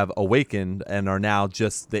have awakened and are now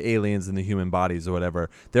just the aliens in the human bodies or whatever.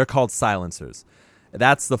 They're called silencers.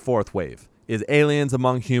 That's the fourth wave. Is aliens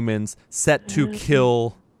among humans set to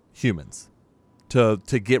kill humans to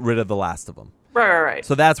get rid of the last of them. Right.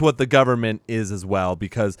 So that's what the government is as well,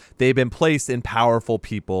 because they've been placed in powerful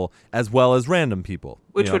people as well as random people.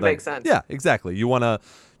 Which would make sense. Yeah, exactly. You want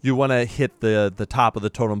to hit the top of the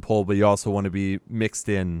totem pole, but you also want to be mixed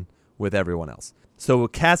in with everyone else. So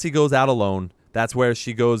Cassie goes out alone. That's where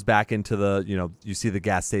she goes back into you see the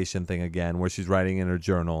gas station thing again, where she's writing in her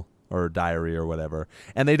journal or her diary or whatever.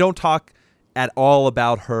 And they don't talk at all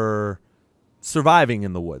about her surviving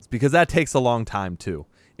in the woods, because that takes a long time too.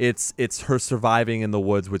 It's her surviving in the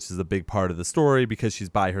woods, which is a big part of the story, because she's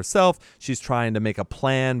by herself. She's trying to make a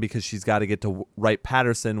plan because she's got to get to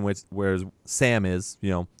Wright-Patterson, where Sam is,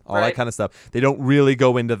 all right. That kind of stuff. They don't really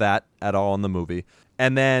go into that at all in the movie.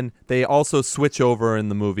 And then they also switch over in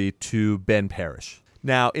the movie to Ben Parrish.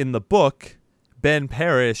 Now, in the book, Ben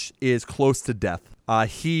Parrish is close to death.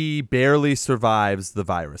 He barely survives the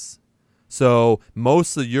virus. So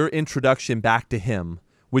most of your introduction back to him,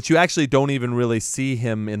 which you actually don't even really see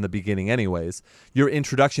him in the beginning anyways, your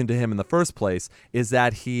introduction to him in the first place is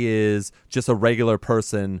that he is just a regular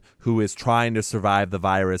person who is trying to survive the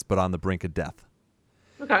virus but on the brink of death.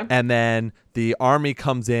 Okay. And then the army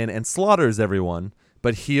comes in and slaughters everyone,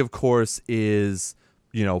 but he, of course, is,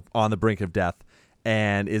 on the brink of death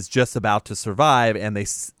and is just about to survive, and they,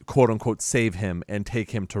 quote-unquote, save him and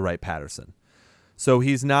take him to Wright-Patterson. So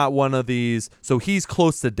he's not one of these... So he's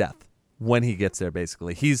close to death when he gets there,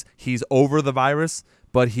 basically. He's over the virus,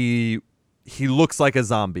 but he looks like a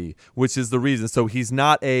zombie, which is the reason. So he's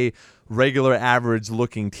not a regular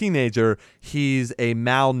average-looking teenager. He's a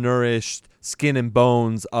malnourished skin and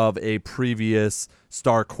bones of a previous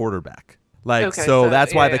star quarterback. So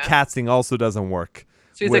that's why the casting also doesn't work.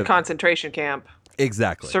 So he's a concentration camp.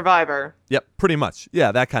 Exactly. Survivor. Yep, pretty much.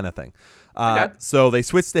 Yeah, that kind of thing. Okay. So they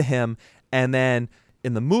switch to him, and then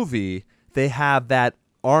in the movie, they have that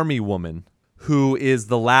army woman who is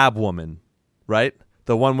the lab woman, right?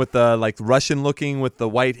 The one with the Russian looking with the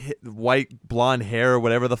white blonde hair or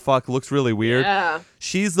whatever the fuck, looks really weird. Yeah.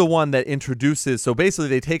 She's the one that introduces. So basically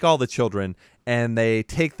they take all the children and they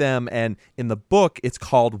take them, and in the book it's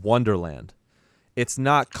called Wonderland. It's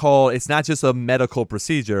not just a medical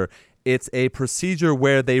procedure. It's a procedure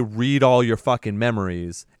where they read all your fucking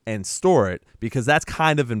memories and store it, because that's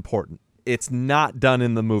kind of important. It's not done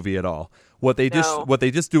in the movie at all. What they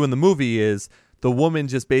just do in the movie is the woman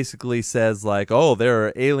just basically says oh, there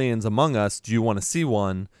are aliens among us. Do you want to see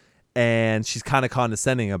one? And she's kind of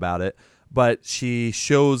condescending about it, but she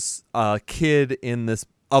shows a kid in this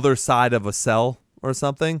other side of a cell or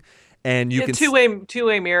something, and you can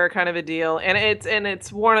two-way mirror kind of a deal, and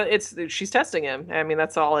she's testing him. I mean,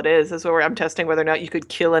 that's all it is. That's where I'm testing whether or not you could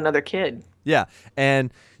kill another kid. Yeah,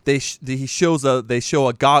 and there's this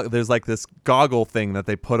goggle thing that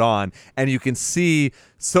they put on, and you can see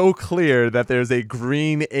so clear that there's a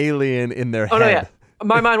green alien in their head. No, yeah.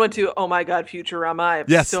 My mind went to, oh my God, Futurama. I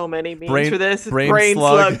have so many memes for this. Brain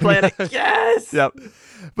slug planet. Yes. Yep.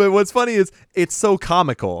 But what's funny is it's so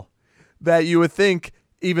comical that you would think,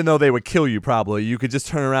 even though they would kill you probably, you could just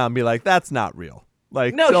turn around and be like, that's not real.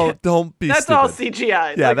 Don't be That's stupid. all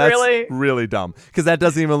CGI. Yeah, that's really? really dumb, because that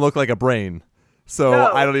doesn't even look like a brain. So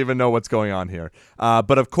No. I don't even know what's going on here.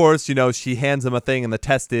 But of course, she hands him a thing, and the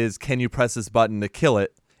test is, can you press this button to kill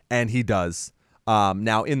it? And he does.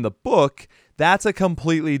 Now, in the book, that's a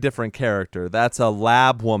completely different character. That's a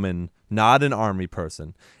lab woman, not an army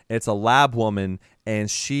person. It's a lab woman,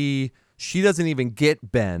 and she doesn't even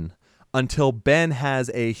get Ben until Ben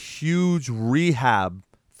has a huge rehab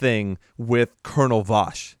thing with Colonel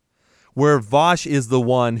Vosh, where Vosh is the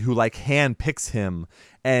one who handpicks him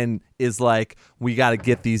and is like, we got to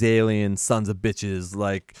get these alien sons of bitches.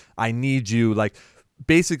 Like, I need you. Like,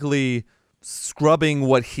 basically scrubbing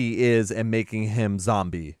what he is and making him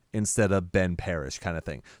zombie instead of Ben Parrish kind of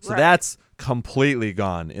thing. So that's completely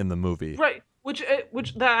gone in the movie. Right. Which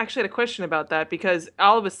that I actually had a question about that, because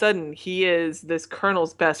all of a sudden he is this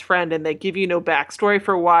colonel's best friend, and they give you no backstory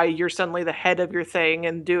for why you're suddenly the head of your thing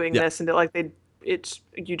and doing this, and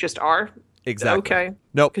you just are. Exactly. Okay.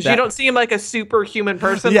 Nope. Because you don't seem like a superhuman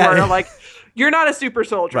person where you're not a super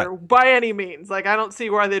soldier by any means. Like, I don't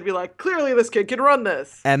see why they'd be like, clearly this kid can run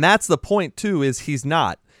this. And that's the point too, is he's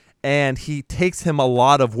not. And he takes him a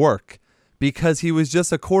lot of work because he was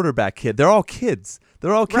just a quarterback kid. They're all kids.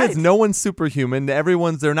 Right. No one's superhuman.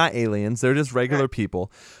 They're not aliens. They're just regular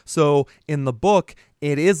people. So in the book,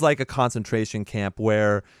 it is like a concentration camp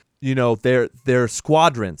where, they're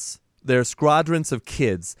squadrons. They're squadrons of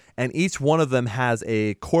kids, and each one of them has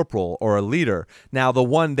a corporal or a leader. Now, the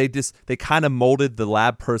one they kind of molded the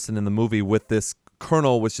lab person in the movie with this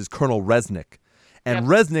colonel, which is Colonel Resnick. And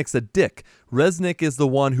Resnick's a dick. Resnick is the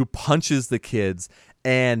one who punches the kids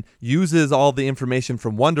and uses all the information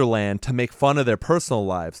from Wonderland to make fun of their personal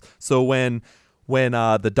lives. So when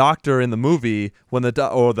the doctor in the movie,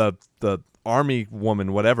 the army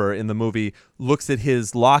woman, whatever, in the movie looks at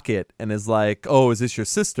his locket and is like, "Oh, is this your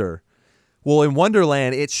sister?" Well, in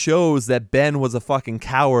Wonderland, it shows that Ben was a fucking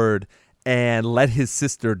coward and let his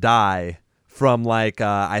sister die from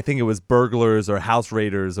I think it was burglars or house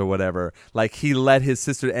raiders or whatever. Like, he let his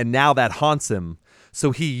sister, and now that haunts him.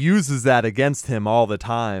 So he uses that against him all the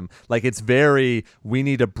time. Like, it's very, we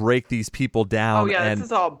need to break these people down. Oh yeah, and this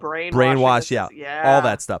is all brainwash. All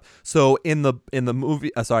that stuff. So in the movie,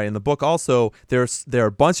 in the book also, there are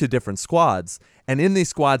a bunch of different squads, and in these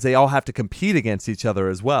squads they all have to compete against each other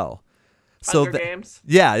as well. So games.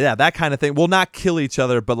 Yeah, that kind of thing. Well, not kill each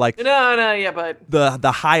other, but but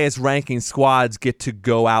the highest ranking squads get to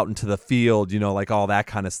go out into the field, all that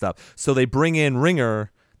kind of stuff. So they bring in Ringer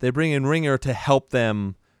to help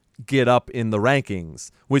them get up in the rankings,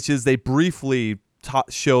 which is they briefly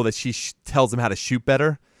show that she tells them how to shoot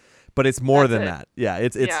better, but it's more than that. Yeah,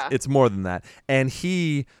 it's more than that. And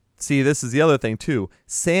this is the other thing too.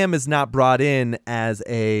 Sam is not brought in as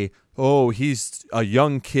he's a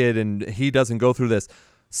young kid and he doesn't go through this.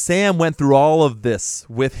 Sam went through all of this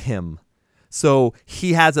with him. So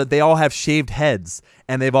they all have shaved heads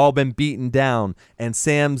and they've all been beaten down, and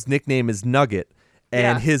Sam's nickname is Nugget.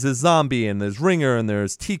 And his is Zombie, and there's Ringer, and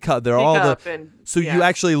there's Teacup. You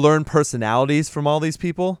actually learn personalities from all these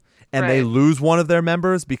people, and they lose one of their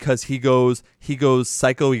members because he goes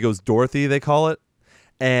psycho. He goes Dorothy, they call it,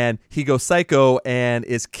 and he goes psycho and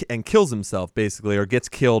kills himself basically, or gets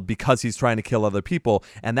killed because he's trying to kill other people.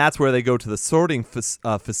 And that's where they go to the sorting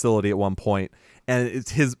facility at one point, and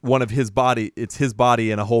it's his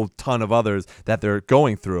body and a whole ton of others that they're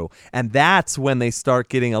going through. And that's when they start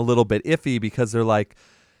getting a little bit iffy, because they're like,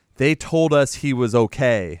 they told us he was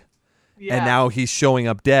okay. Yeah. And now he's showing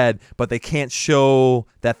up dead, but they can't show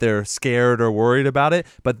that they're scared or worried about it.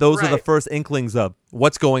 But those are the first inklings of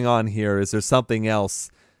what's going on here. Is there something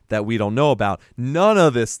else that we don't know about? None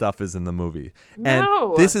of this stuff is in the movie.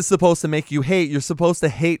 No. And this is supposed to make you hate. You're supposed to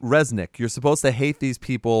hate Resnick. You're supposed to hate these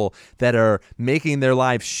people that are making their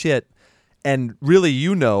lives shit. And really,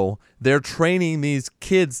 they're training these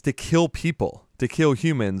kids to kill people, to kill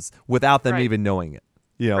humans without them even knowing it.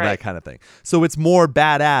 That kind of thing. So it's more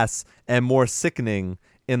badass and more sickening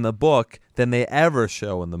in the book than they ever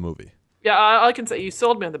show in the movie. Yeah, I can say you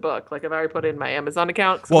sold me on the book. Like, I've already put it in my Amazon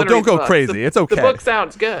account. Well, don't go crazy. It's okay. The book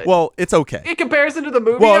sounds good. Well, it's okay. In comparison to the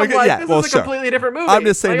movie, this is a completely different movie. I'm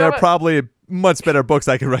just saying there are probably much better books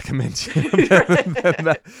I can recommend you than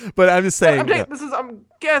that. But I'm just saying. I'm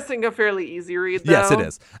guessing, a fairly easy read, though. Yes, it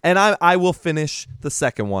is. And I will finish the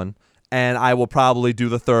second one. And I will probably do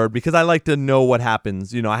the third because I like to know what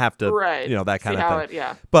happens. I have to, that kind of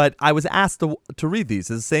thing. But I was asked to read these.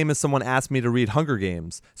 It's the same as someone asked me to read Hunger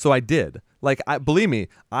Games. So I did. Believe me,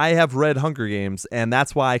 I have read Hunger Games, and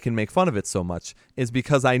that's why I can make fun of it so much, is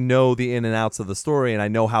because I know the in and outs of the story, and I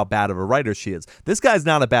know how bad of a writer she is. This guy's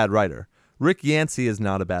not a bad writer. Rick Yancey is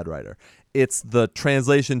not a bad writer. It's the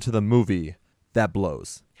translation to the movie that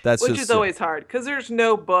blows. That's Which just, is always hard because there's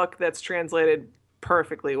no book that's translated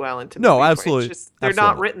perfectly well into movie. No, absolutely. It's just, they're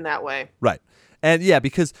not written that way. Right. And yeah,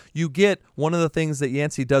 because you get one of the things that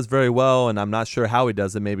Yancey does very well, and I'm not sure how he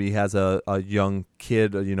does it. Maybe he has a young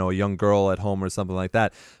kid, a young girl at home or something like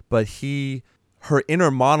that. But her inner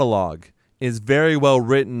monologue is very well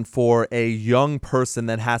written for a young person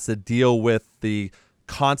that has to deal with the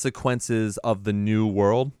consequences of the new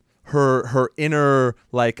world. Her inner,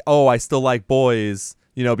 like, oh, I still like boys,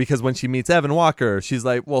 because when she meets Evan Walker, she's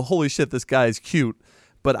like, well, holy shit, this guy is cute,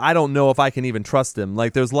 but I don't know if I can even trust him.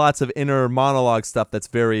 Like, there's lots of inner monologue stuff that's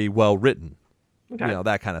very well written. Okay.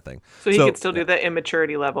 That kind of thing. So he could still do the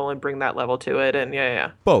immaturity level and bring that level to it,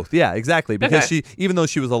 and both, yeah, exactly. Because she, even though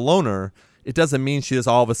she was a loner, it doesn't mean she just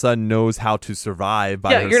all of a sudden knows how to survive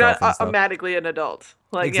by herself. Yeah, you're not automatically an adult.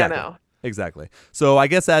 Like, exactly. No. Exactly. So I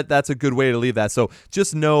guess that's a good way to leave that. So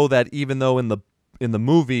just know that even though in the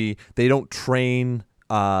movie they don't train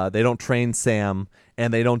Sam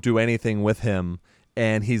and they don't do anything with him,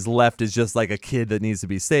 and he's left as just like a kid that needs to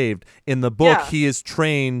be saved. In the book, he is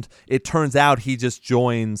trained. It turns out he just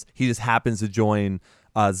happens to join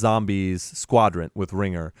Zombies Squadron with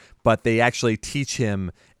Ringer, but they actually teach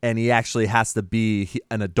him, and he actually has to be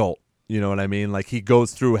an adult. You know what I mean? Like, he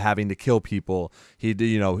goes through having to kill people.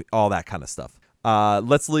 All that kind of stuff.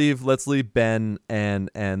 Let's leave Ben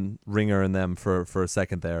and Ringer and them for a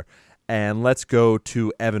second there, and let's go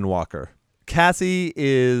to Evan Walker. Cassie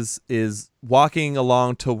is walking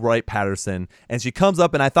along to Wright Patterson, and she comes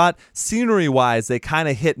up, and I thought scenery-wise they kind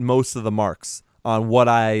of hit most of the marks on what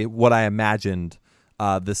I imagined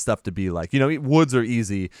this stuff to be like. Woods are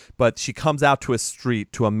easy, but she comes out to a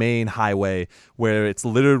street, to a main highway where it's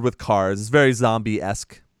littered with cars. It's very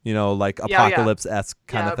zombie-esque, like apocalypse-esque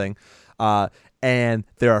kind of thing. And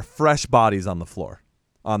there are fresh bodies on the floor.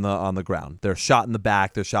 On the ground. They're shot in the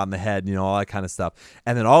back, they're shot in the head, all that kind of stuff.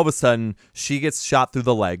 And then all of a sudden, she gets shot through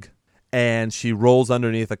the leg, and she rolls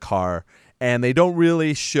underneath a car. And they don't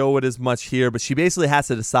really show it as much here, but she basically has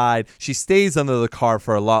to decide. She stays under the car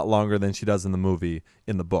for a lot longer than she does in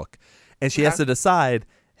the book. And she has to decide,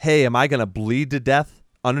 hey, am I going to bleed to death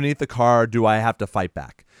underneath the car, or do I have to fight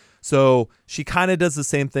back? So she kind of does the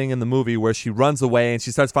same thing in the movie where she runs away and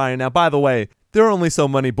she starts firing. Now, by the way, there are only so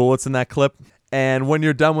many bullets in that clip. And when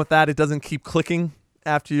you're done with that, it doesn't keep clicking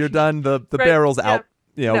after you're done. The right. Barrel's out,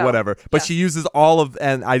 whatever. But she uses all of,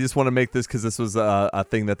 and I just want to make this because this was a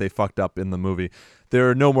thing that they fucked up in the movie. There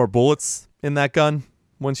are no more bullets in that gun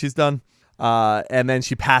when she's done. And then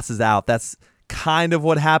she passes out. That's kind of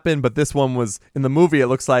what happened. But this one was, in the movie, it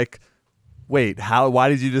looks like, wait, why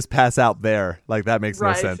did you just pass out there? Like, that makes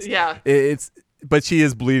no sense. Yeah. But she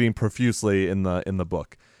is bleeding profusely in the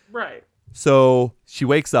book. Right. So she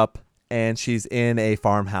wakes up. And she's in a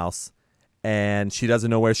farmhouse, and she doesn't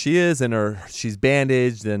know where she is, and she's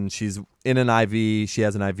bandaged, and she's in an IV. She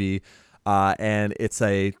has an IV, and it's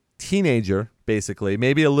a teenager, basically,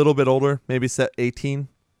 maybe a little bit older, maybe 18,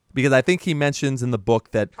 because I think he mentions in the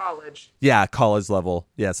book that college. Yeah, college level.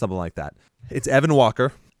 Yeah, something like that. It's Evan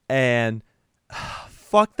Walker, and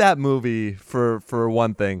fuck that movie for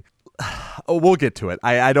one thing. Oh, we'll get to it.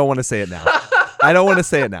 I don't want to say it now. I don't want to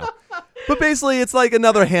say it now. But basically, it's like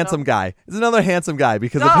another handsome guy. It's another handsome guy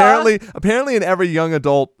because apparently in every young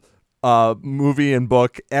adult movie and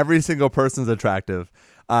book, every single person's attractive.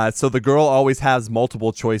 So the girl always has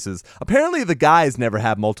multiple choices. Apparently, the guys never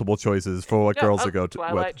have multiple choices for what girls to go to.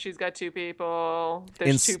 Twilight, she's got two people.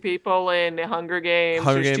 There's two people in Hunger Games.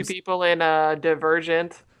 There's two people in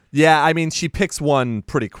Divergent. Yeah, I mean, she picks one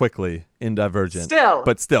pretty quickly in Divergent.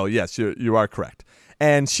 But still, yes, you are correct.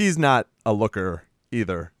 And she's not a looker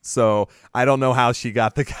either. So I don't know how she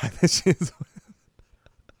got the guy that she's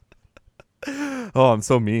with. Oh, I'm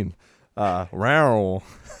so mean. Oh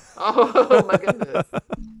my goodness.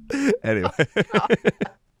 Anyway.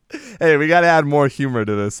 Hey, we got to add more humor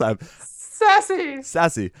to this.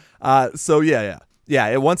 Sassy. So yeah.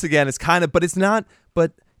 Once again, it's kind of, but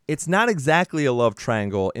it's not exactly a love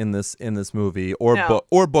triangle in this movie or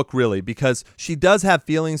book really, because she does have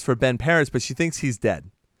feelings for Ben Paris, but she thinks he's dead.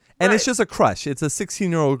 And It's just a crush. It's a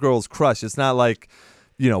 16-year-old girl's crush. It's not like,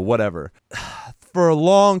 whatever.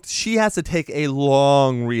 She has to take a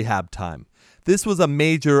long rehab time. This was a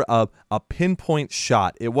major, a pinpoint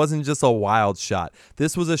shot. It wasn't just a wild shot.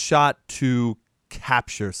 This was a shot to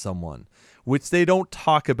capture someone, which they don't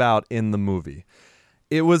talk about in the movie.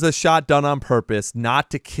 It was a shot done on purpose,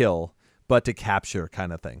 not to kill, but to capture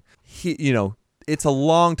kind of thing. It's a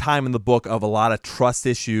long time in the book of a lot of trust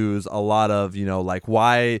issues, a lot of, like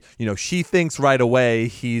why, she thinks right away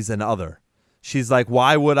he's an other. She's like,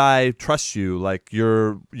 why would I trust you? Like,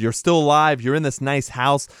 you're still alive. You're in this nice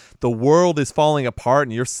house. The world is falling apart,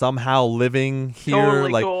 and you're somehow living here.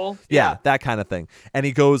 Totally like, cool. Yeah, that kind of thing. And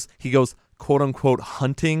he goes, quote unquote,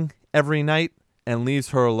 hunting every night and leaves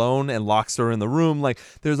her alone and locks her in the room. Like,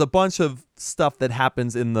 there's a bunch of stuff that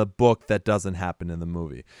happens in the book that doesn't happen in the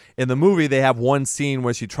movie. In the movie, they have one scene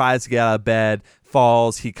where she tries to get out of bed,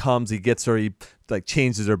 falls, he comes, he gets her, he like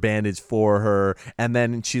changes her bandage for her, and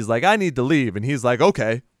then she's like, I need to leave, and he's like,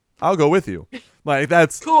 okay, I'll go with you. Like,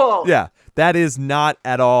 that's cool. Yeah, that is not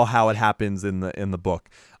at all how it happens in the book.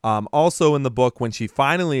 Also in the book, when she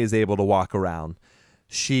finally is able to walk around,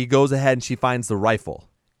 she goes ahead and she finds the rifle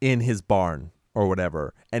in his barn or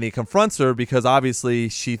whatever, and he confronts her because obviously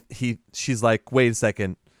she's like, wait a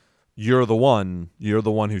second, you're the one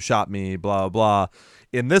who shot me, blah blah.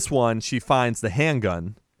 In this one, she finds the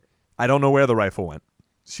handgun. I don't know where the rifle went.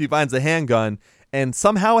 She finds the handgun, and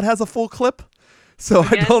somehow it has a full clip. So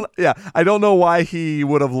Again? I don't know why he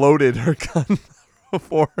would have loaded her gun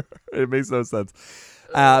before. It makes no sense.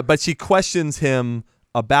 But she questions him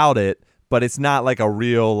about it, but it's not like a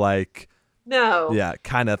real like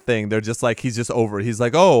kind of thing. They're just like, he's just over it. He's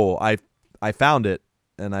like, oh, I found it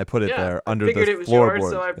and I put it there under the it was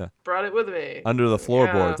floorboards. yours, so I brought it with me. Under the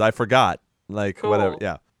floorboards. I forgot. Like, cool. whatever.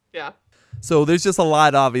 Yeah. Yeah. So there's just a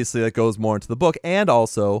lot, obviously, that goes more into the book. And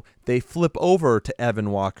also, they flip over to Evan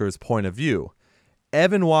Walker's point of view.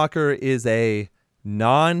 Evan Walker is a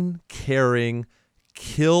non-caring,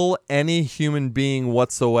 kill any human being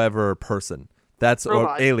whatsoever person. That's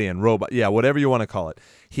robot. Or alien, robot. Yeah, whatever you want to call it.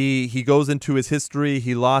 He goes into his history.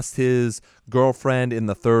 He lost his girlfriend in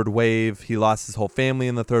the third wave. He lost his whole family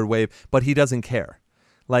in the third wave. But he doesn't care.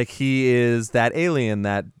 Like, he is that alien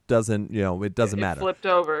that doesn't, it doesn't matter. Flipped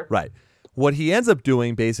over. Right. What he ends up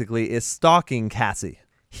doing, basically, is stalking Cassie.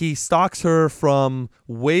 He stalks her from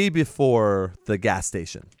way before the gas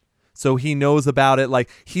station. So he knows about it. Like,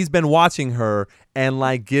 he's been watching her and,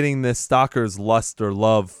 like, getting this stalker's lust or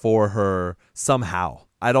love for her somehow.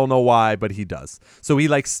 I don't know why, but he does. So he,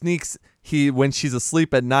 like, sneaks. When she's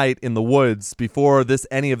asleep at night in the woods, before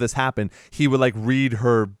any of this happened, he would, like, read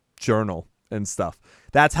her journal and stuff.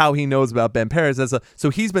 That's how he knows about Ben Perez. So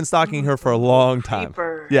he's been stalking her for a long time.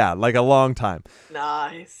 Creeper. Yeah, like a long time.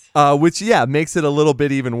 Nice. Which makes it a little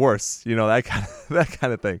bit even worse. That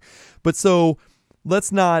kind of thing. But so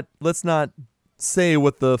let's not say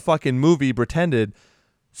what the fucking movie pretended.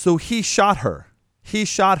 So he shot her. He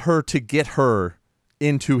shot her to get her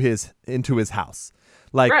into his house.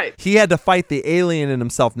 Like, right. He had to fight the alien in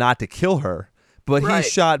himself not to kill her, but right.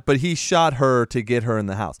 he shot her to get her in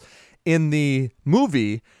the house. In the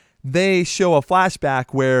movie, they show a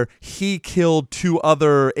flashback where he killed two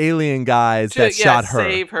other alien guys that shot her.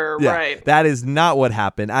 Save her, right. That is not what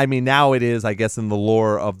happened. I mean, now it is, I guess, in the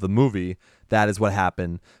lore of the movie, that is what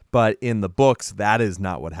happened. But in the books, that is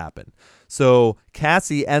not what happened. So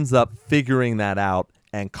Cassie ends up figuring that out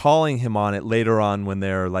and calling him on it later on when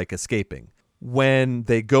they're, like, escaping. When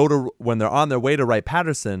they're on their way to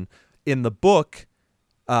Wright-Patterson, in the book...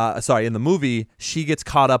 in the movie, she gets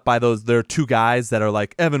caught up by there are two guys that are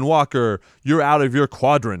like, Evan Walker, you're out of your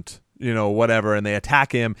quadrant, whatever, and they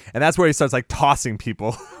attack him, and that's where he starts, like, tossing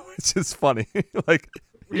people, which is funny. Like,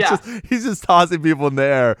 he's just tossing people in the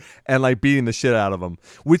air and, like, beating the shit out of them,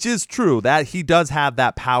 which is true, that he does have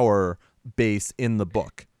that power base in the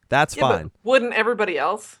book. That's fine. But wouldn't everybody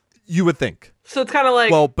else? You would think. So it's kind of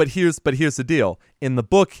like... Well, but here's the deal. In the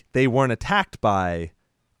book, they weren't attacked by...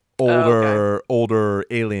 older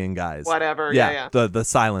alien guys. Whatever. Yeah. The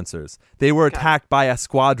silencers. They were attacked by a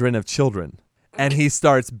squadron of children, and he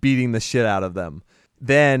starts beating the shit out of them.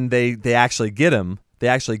 Then they actually get him. They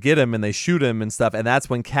actually get him and they shoot him and stuff. And that's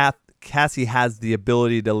when Cassie has the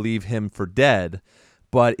ability to leave him for dead,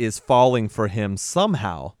 but is falling for him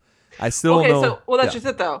somehow. I still don't know. So that's just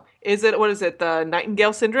it though. What is it? The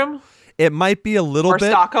Nightingale syndrome? It might be a little bit.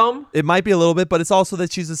 Or Stockholm? It might be a little bit, but it's also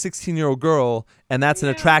that she's a 16-year-old girl, and that's an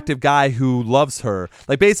attractive guy who loves her.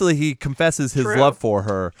 Like, basically, he confesses his love for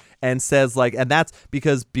her and says, like, and that's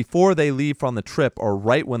because before they leave on the trip, or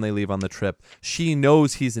right when they leave on the trip, she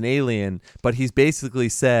knows he's an alien, but he's basically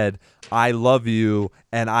said, I love you,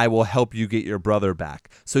 and I will help you get your brother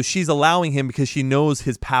back. So she's allowing him because she knows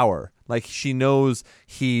his power. Like, she knows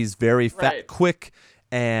he's very quick,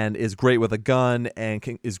 and is great with a gun and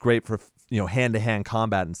is great for, hand-to-hand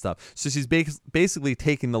combat and stuff. So she's basically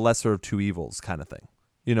taking the lesser of two evils kind of thing.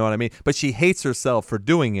 You know what I mean? But she hates herself for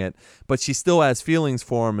doing it, but she still has feelings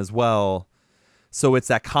for him as well. So it's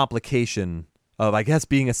that complication I guess,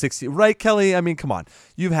 being a 60, right, Kelly? I mean, come on.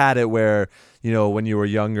 You've had it where, when you were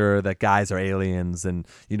younger, that guys are aliens and,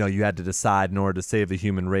 you had to decide in order to save the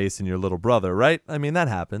human race and your little brother, right? I mean, that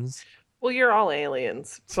happens. Well, you're all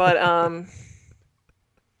aliens, but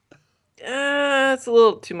it's a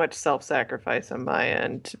little too much self-sacrifice on my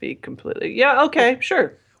end to be completely. Yeah, okay,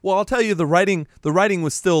 sure. Well, I'll tell you, the writing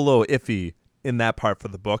was still a little iffy in that part for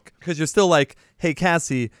the book, because you're still like, hey,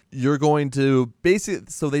 Cassie, you're going to basically.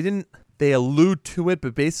 So they allude to it,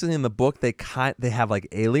 but basically in the book they have like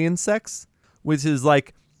alien sex, which is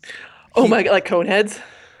like, oh my god, like Coneheads.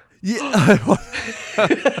 Yeah.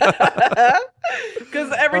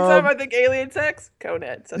 Because every time I think alien sex,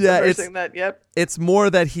 Coneheads. That's the first thing that. Yep. It's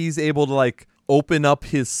more that he's able to like open up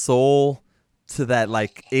his soul to that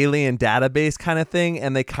like alien database kind of thing,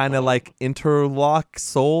 and they kind of like interlock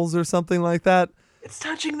souls or something like that. It's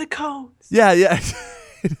touching the cones. Yeah. Yes,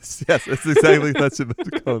 it's exactly touching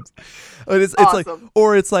the cones. It's awesome.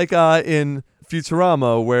 it's like in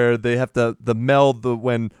Futurama where they have to meld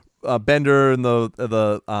when Bender and the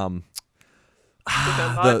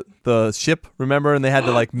ship, remember, and they had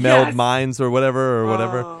to like meld minds or whatever.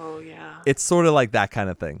 Oh yeah. It's sort of like that kind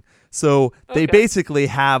of thing. So they basically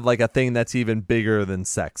have like a thing that's even bigger than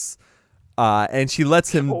sex. And she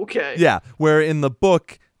lets him. Okay. Yeah. Where in the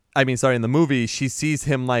in the movie, she sees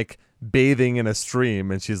him like bathing in a stream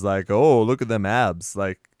and she's like, oh, look at them abs.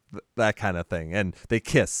 Like that kind of thing. And they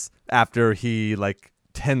kiss after he like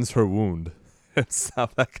tends her wound and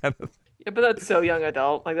stuff, that kind of thing. Yeah, but that's so young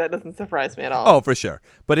adult. Like, that doesn't surprise me at all. Oh, for sure.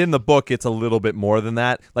 But in the book, it's a little bit more than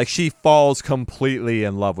that. Like, she falls completely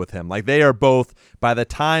in love with him. Like, they are both, by the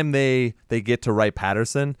time they get to Wright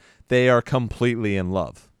Patterson, they are completely in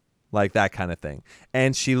love. Like, that kind of thing.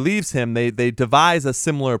 And she leaves him. They devise a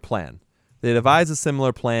similar plan. They devise a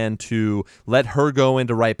similar plan to let her go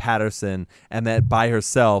into Wright Patterson and then by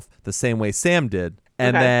herself, the same way Sam did.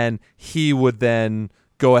 And then he would then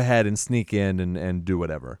go ahead and sneak in and do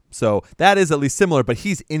whatever. So that is at least similar, but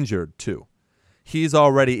he's injured too. He's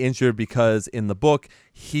already injured because in the book,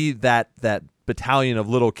 that battalion of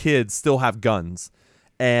little kids still have guns.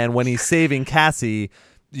 And when he's saving Cassie,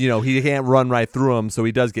 he can't run right through them, so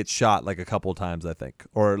he does get shot like a couple times, I think.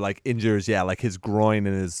 Or like injures, like his groin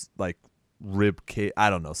and his like rib cage.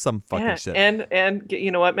 I don't know, some fucking shit. And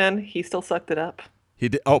you know what, man? He still sucked it up. He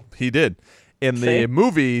did. Oh, he did. In the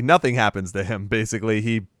movie, nothing happens to him. Basically,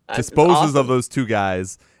 he disposes of those two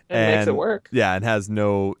guys and makes it work. Yeah, and has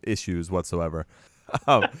no issues whatsoever.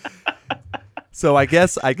 So I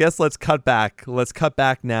guess let's cut back. Let's cut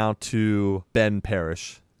back now to Ben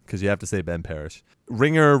Parrish, because you have to say Ben Parrish.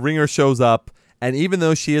 Ringer shows up, and even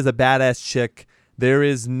though she is a badass chick, there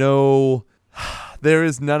is none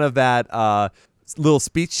of that little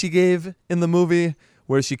speech she gave in the movie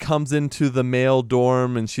where she comes into the male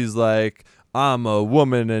dorm and she's like, I'm a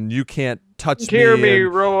woman and you can't touch me. Hear me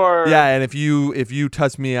roar. Yeah, and if you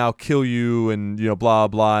touch me, I'll kill you, and blah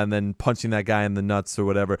blah, and then punching that guy in the nuts or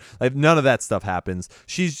whatever. Like, none of that stuff happens.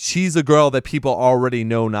 She's a girl that people already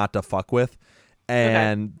know not to fuck with,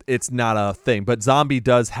 and it's not a thing. But Zombie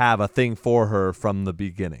does have a thing for her from the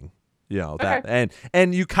beginning. That,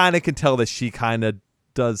 and you kind of can tell that she kind of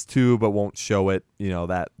does too, but won't show it.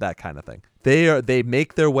 That kind of thing. They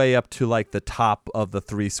make their way up to like the top of the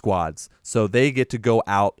three squads, so they get to go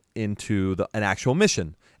out into an actual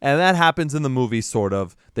mission, and that happens in the movie. Sort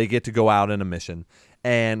of, they get to go out in a mission,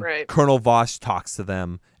 and Colonel Vosh talks to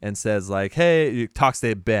them and says like, "Hey," talks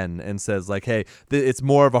to Ben and says like, "Hey, it's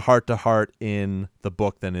more of a heart to heart in the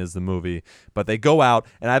book than is the movie." But they go out,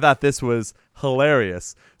 and I thought this was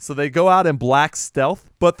hilarious. So they go out in black stealth,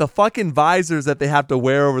 but the fucking visors that they have to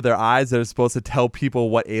wear over their eyes that are supposed to tell people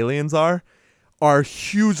what aliens are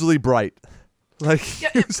hugely bright. Like,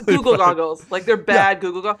 Google goggles. Like, they're bad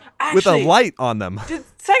Google goggles. Actually, with a light on them.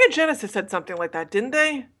 Sega Genesis had something like that, didn't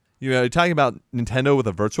they? You're talking about Nintendo with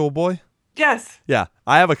a Virtual Boy? Yes. Yeah,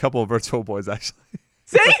 I have a couple of Virtual Boys, actually.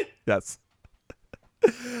 See? Yes.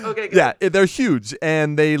 Okay, good. Yeah, they're huge,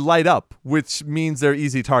 and they light up, which means they're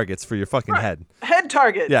easy targets for your fucking head. Head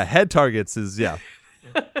targets. Yeah, head targets is,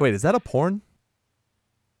 Wait, is that a porn?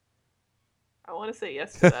 I want to say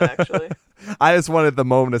yes to that, actually. I just wanted the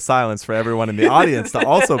moment of silence for everyone in the audience to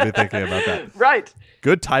also be thinking about that. Right.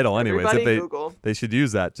 Good title, anyways. Google. They should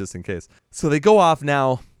use that just in case. So they go off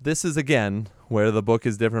now. This is, again, where the book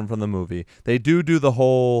is different from the movie. They do the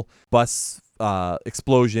whole bus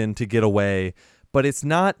explosion to get away, but it's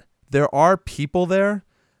not. There are people there,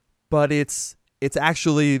 but it's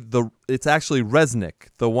actually Resnick,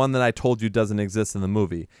 the one that I told you doesn't exist in the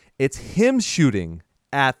movie. It's him shooting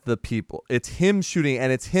at the people. It's him shooting,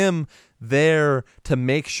 and it's him there to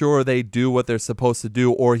make sure they do what they're supposed to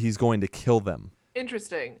do, or he's going to kill them.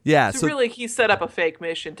 Interesting. Yeah. So really, he set up a fake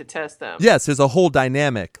mission to test them. Yes, there's a whole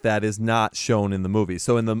dynamic that is not shown in the movie.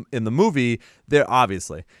 So in the movie, they're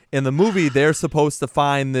supposed to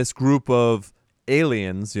find this group of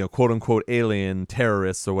aliens, quote unquote alien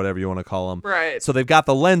terrorists or whatever you want to call them. Right. So they've got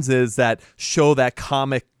the lenses that show that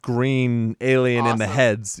comic green alien in the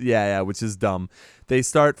heads. Yeah, which is dumb. They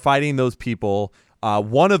start fighting those people.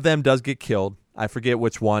 One of them does get killed. I forget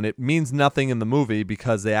which one. It means nothing in the movie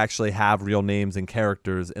because they actually have real names and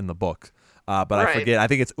characters in the book. But I forget. I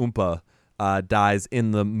think it's Oompa dies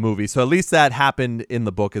in the movie. So at least that happened in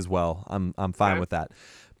the book as well. I'm fine with that.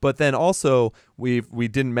 But then also we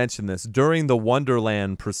didn't mention this during the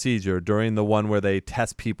Wonderland procedure, during the one where they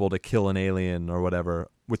test people to kill an alien or whatever,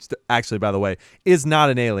 which actually, by the way, is not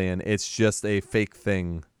an alien. It's just a fake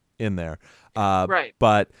thing in there.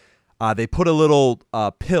 But they put a little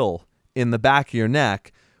pill in the back of your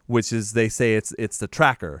neck, which is, they say it's the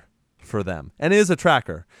tracker for them. And it is a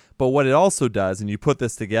tracker. But what it also does, and you put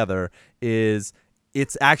this together, is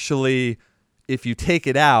it's actually, if you take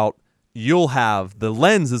it out, you'll have, the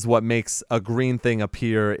lens is what makes a green thing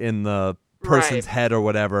appear in the person's head or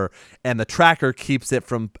whatever, and the tracker keeps it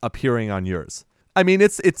from appearing on yours. I mean,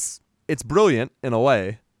 it's brilliant in a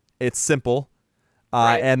way. It's simple.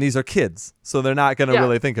 And these are kids, so they're not going to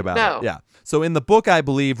really think about it. Yeah. So in the book, I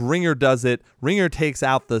believe Ringer does it. Ringer takes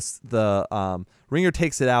out Ringer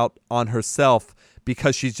takes it out on herself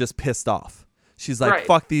because she's just pissed off. She's like,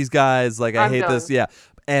 "Fuck these guys! Like, I hate this." Yeah.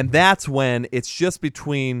 And that's when it's just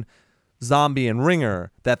between Zombie and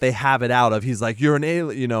Ringer that they have it out of. He's like, "You're an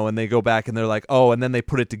alien," and they go back and they're like, "Oh," and then they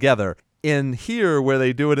put it together. In here, where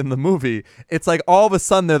they do it in the movie, it's like all of a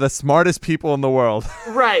sudden they're the smartest people in the world.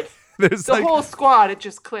 Right. There's the whole squad, it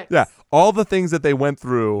just clicks. Yeah. All the things that they went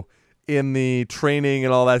through in the training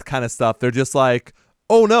and all that kind of stuff, they're just like,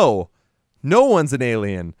 "Oh no one's an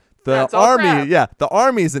alien. The army, the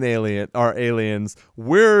army's an alien, are aliens.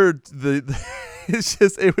 We're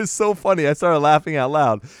it was so funny. I started laughing out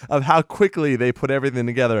loud of how quickly they put everything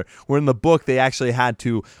together. Where in the book, they actually had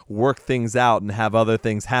to work things out and have other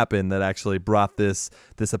things happen that actually brought this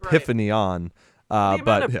epiphany on. The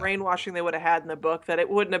amount of brainwashing they would have had in the book, that it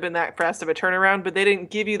wouldn't have been that fast of a turnaround, but they didn't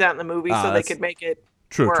give you that in the movie so they could make it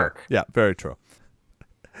work. True. Yeah, very true.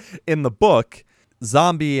 In the book,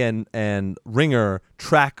 Zombie and Ringer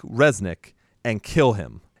track Resnick and kill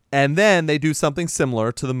him. And then they do something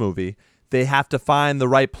similar to the movie. They have to find the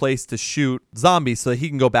right place to shoot Zombie so that he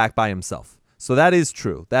can go back by himself. So that is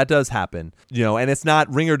true. That does happen. And it's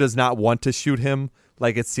not, Ringer does not want to shoot him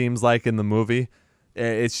like it seems like in the movie.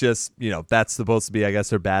 It's just, that's supposed to be, I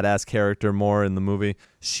guess, her badass character more in the movie.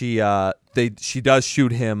 She does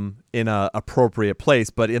shoot him in a appropriate place,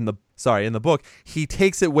 but in the book, he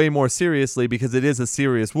takes it way more seriously because it is a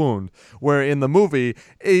serious wound. Where in the movie,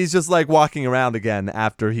 he's just like walking around again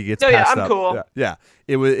after he gets patched up. Cool. Yeah.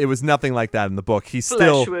 It was nothing like that in the book. He's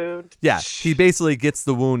Flesh wound. Yeah, he basically gets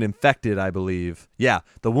the wound infected, I believe. Yeah,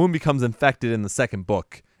 the wound becomes infected in the second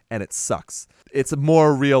book, and it sucks. It's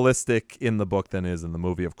more realistic in the book than it is in the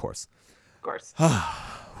movie, of course. Of course.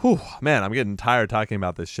 Whew, man, I'm getting tired talking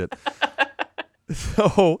about this shit.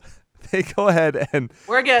 So they go ahead and...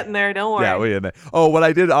 We're getting there, don't worry. Yeah, we're getting there. Oh, what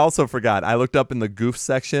I did also forgot, I looked up in the goof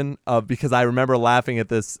section because I remember laughing at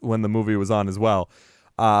this when the movie was on as well.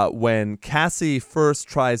 When Cassie first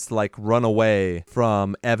tries to run away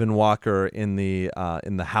from Evan Walker in the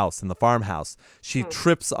house, in the farmhouse, she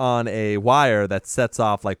trips on a wire that sets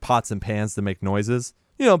off pots and pans to make noises.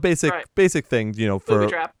 Basic thing. For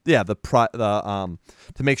booby trap. Yeah, to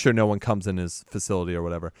make sure no one comes in his facility or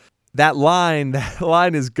whatever. That line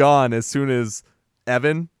is gone as soon as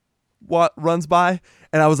Evan runs by,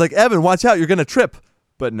 and I was like, "Evan, watch out! You're gonna trip."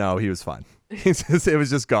 But no, he was fine. It was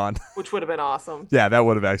just gone. Which would have been awesome. Yeah, that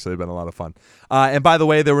would have actually been a lot of fun. And by the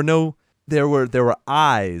way, there were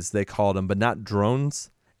eyes, they called them, but not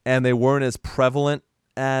drones, and they weren't as prevalent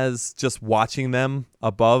as just watching them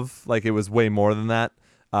above. It was way more than that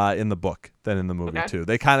in the book than in the movie too.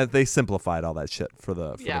 They simplified all that shit for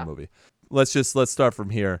the movie. Let's start from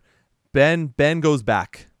here. Ben goes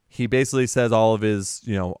back. He basically says all of his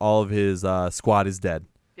squad is dead.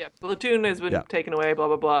 Yeah, platoon has been taken away, blah,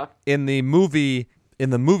 blah, blah. In the movie,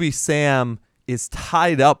 Sam is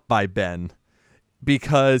tied up by Ben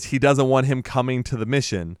because he doesn't want him coming to the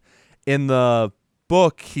mission. In the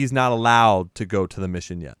book, he's not allowed to go to the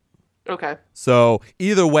mission yet. Okay. So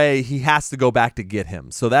either way, he has to go back to get him.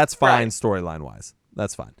 So that's fine storyline-wise.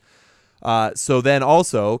 That's fine. So then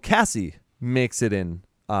also, Cassie makes it in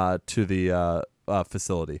to the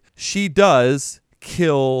facility. She does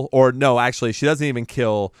kill, or no, actually, she doesn't even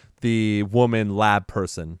kill the woman lab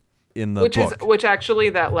person in the book. Which actually,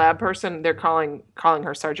 that lab person, they're calling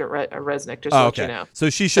her Sergeant Resnick, just to let you know. So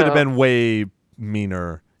she should have been way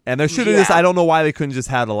meaner. And there should have just, I don't know why they couldn't just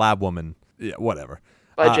have a lab woman. Yeah, whatever.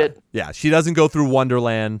 Budget. Yeah, she doesn't go through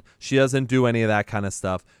Wonderland. She doesn't do any of that kind of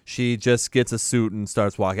stuff. She just gets a suit and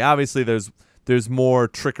starts walking. Obviously, there's more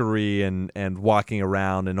trickery and walking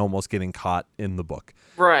around and almost getting caught in the book.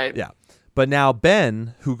 Right. Yeah. But now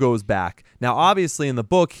Ben, who goes back, now obviously in the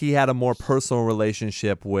book, he had a more personal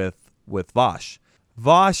relationship with Vosh.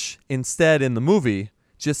 Vosh, instead, in the movie,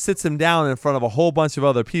 just sits him down in front of a whole bunch of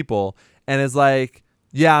other people and is like,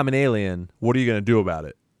 yeah, I'm an alien. What are you going to do about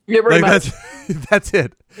it? Yeah, pretty much. That's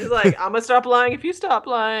it. He's like, I'm going to stop lying if you stop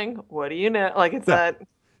lying. What do you know? Like, it's that.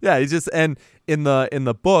 Yeah, he just, and in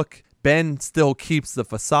the book, Ben still keeps the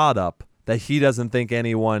facade up that he doesn't think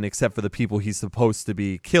anyone except for the people he's supposed to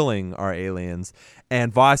be killing are aliens.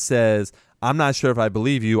 And Vosh says, I'm not sure if I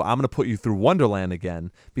believe you. I'm going to put you through Wonderland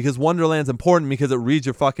again because Wonderland's important because it reads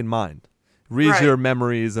your fucking mind. Reads your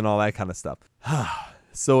memories and all that kind of stuff.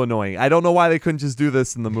 So annoying. I don't know why they couldn't just do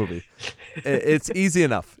this in the movie. It's easy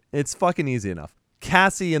enough. It's fucking easy enough.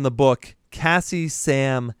 Cassie in the book, Cassie,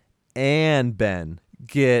 Sam, and Ben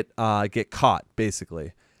get caught,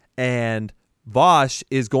 basically. And Vosh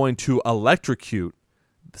is going to electrocute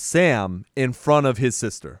Sam in front of his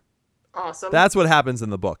sister. Awesome. That's what happens in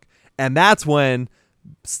the book. And that's when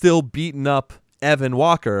still beaten up Evan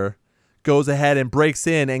Walker goes ahead and breaks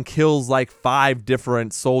in and kills like 5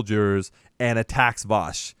 different soldiers and attacks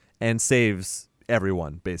Vosh and saves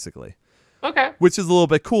everyone, basically. Okay. Which is a little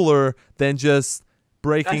bit cooler than just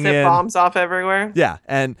breaking in. Bombs off everywhere. Yeah,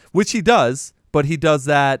 and which he does, but he does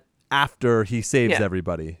that after he saves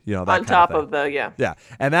everybody. You know, that on top of the Yeah,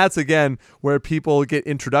 and that's again where people get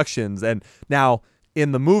introductions. And now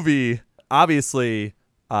in the movie, obviously,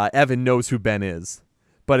 Evan knows who Ben is,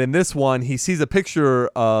 but in this one, he sees a picture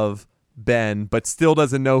of Ben, but still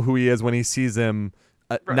doesn't know who he is when he sees him.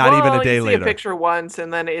 Not even a day later. You see a picture once,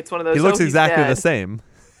 and then it's one of those. He looks exactly the same.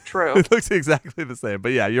 True. He looks exactly the same.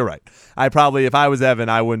 But yeah, you're right. I probably, if I was Evan,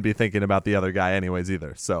 I wouldn't be thinking about the other guy anyways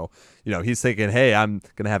either. So, you know, he's thinking, hey, I'm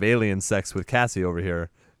going to have alien sex with Cassie over here.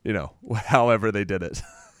 You know, however they did it.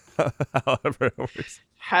 However it works.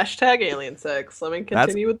 Hashtag alien sex. Let me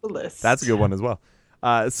continue with the list. That's a good one as well.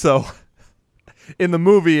 So in the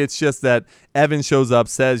movie, it's just that Evan shows up,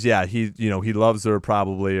 says, yeah, he loves her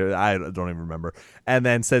probably. Or I don't even remember. And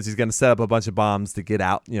then says he's going to set up a bunch of bombs to get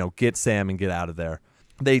out, get Sam and get out of there.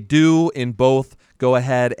 They do in both go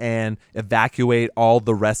ahead and evacuate all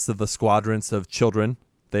the rest of the squadrons of children.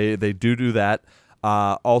 They do that.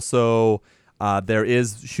 Also, there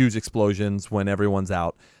is huge explosions when everyone's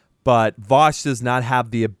out. But Vosh does not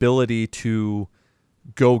have the ability to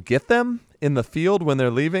go get them in the field when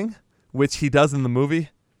they're leaving, which he does in the movie,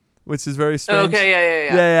 which is very strange. Okay,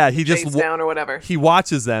 yeah. He just down or whatever. He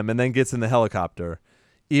watches them and then gets in the helicopter.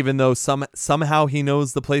 Even though somehow he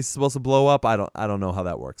knows the place is supposed to blow up, I don't know how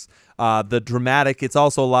that works. It's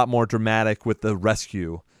also a lot more dramatic with the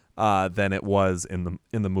rescue than it was in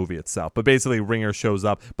the movie itself. But basically, Ringer shows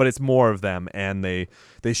up, but it's more of them, and they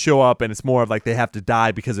show up, and it's more of like they have to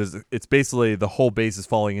die because it's basically the whole base is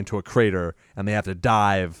falling into a crater, and they have to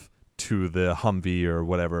dive to the Humvee or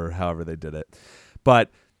whatever, however they did it. But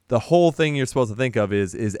the whole thing you're supposed to think of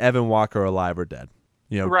is Evan Walker alive or dead?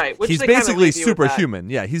 Right. Which he's basically superhuman.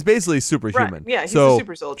 Yeah, he's basically superhuman. Right. Yeah, he's a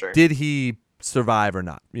super soldier. Did he survive or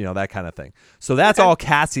not? That kind of thing. So that's all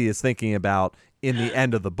Cassie is thinking about in the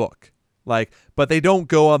end of the book. But they don't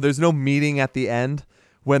go on. There's no meeting at the end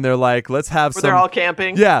when they're like, let's have they're all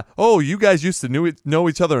camping. Yeah. Oh, you guys used to know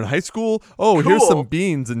each other in high school? Oh, cool. Here's some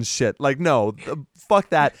beans and shit. No, fuck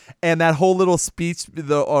that. And that whole little speech,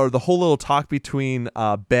 the whole little talk between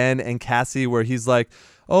Ben and Cassie where he's like,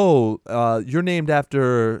 oh, you're named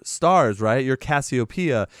after stars, right? You're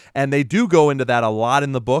Cassiopeia. And they do go into that a lot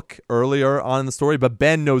in the book earlier on in the story, but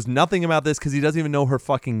Ben knows nothing about this because he doesn't even know her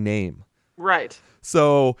fucking name. Right.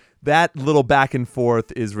 So that little back and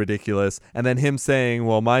forth is ridiculous. And then him saying,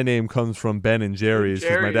 well, my name comes from Ben and Jerry's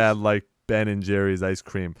because my dad liked Ben and Jerry's ice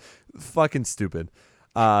cream. Fucking stupid.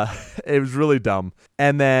 It was really dumb.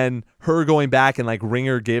 And then her going back and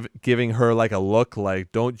Ringer giving her a look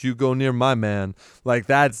don't you go near my man.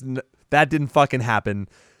 That didn't fucking happen.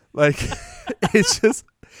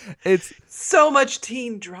 It's so much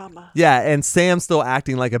teen drama. Yeah, and Sam's still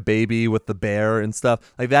acting like a baby with the bear and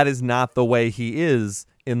stuff. That is not the way he is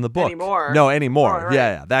in the book. Anymore. No, anymore. Right.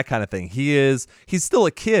 Yeah, that kind of thing. He's still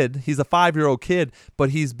a kid. He's a 5-year-old kid, but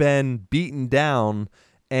he's been beaten down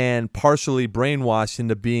and partially brainwashed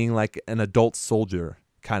into being an adult soldier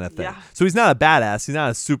kind of thing. Yeah. So he's not a badass. He's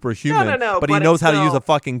not a superhuman. No, but he but knows it's how to use still- a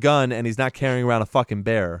fucking gun, and he's not carrying around a fucking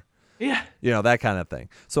bear. Yeah. That kind of thing.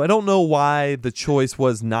 So I don't know why the choice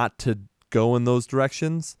was not to go in those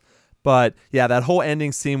directions. But yeah, that whole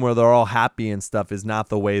ending scene where they're all happy and stuff is not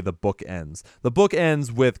the way the book ends. The book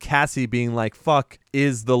ends with Cassie being like, fuck,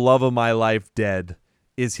 is the love of my life dead?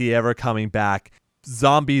 Is he ever coming back?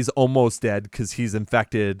 Zombie's almost dead because he's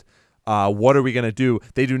infected. What are we going to do?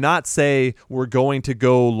 They do not say we're going to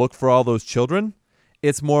go look for all those children.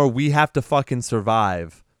 It's more, we have to fucking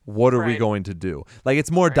survive. What are we going to do? Like, it's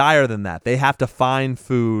more dire than that. They have to find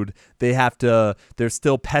food. There's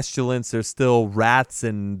still pestilence. There's still rats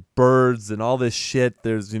and birds and all this shit.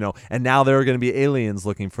 There's, and now there are going to be aliens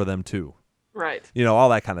looking for them too. Right. All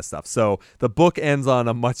that kind of stuff. So the book ends on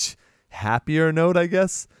a much happier note, I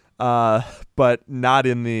guess. But not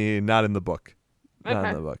in the book. Okay. Not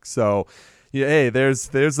in the book. So, hey, there's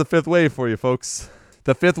the fifth wave for you folks.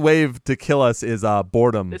 The fifth wave to kill us is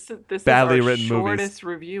boredom. This badly is our written shortest movies.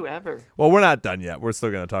 review ever. Well, we're not done yet. We're still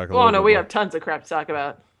going to talk a little Oh bit no, we more. have tons of crap to talk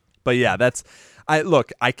about. But yeah,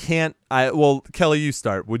 well, Kelly, you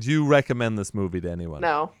start. Would you recommend this movie to anyone?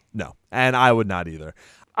 No. No. And I would not either.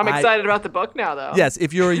 I'm excited about the book now, though. Yes,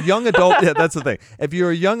 if you're a young adult, yeah, that's the thing. If you're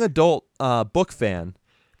a young adult book fan,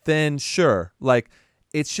 then sure. Like,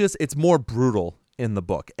 it's more brutal in the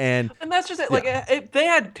book. And that's just it. Like, if they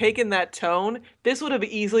had taken that tone, this would have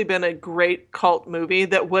easily been a great cult movie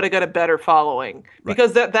that would have got a better following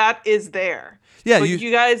because that is there. Yeah, but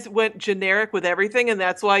you guys went generic with everything, and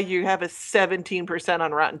that's why you have a 17%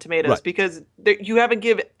 on Rotten Tomatoes because you haven't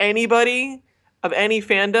given anybody of any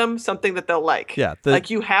fandom something that they'll like. Yeah, like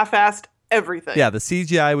you half-assed everything. Yeah, the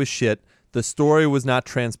CGI was shit. The story was not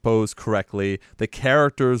transposed correctly. The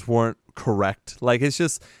characters weren't correct. Like, it's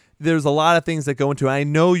just, there's a lot of things that go into it. I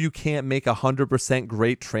know you can't make 100%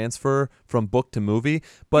 great transfer from book to movie,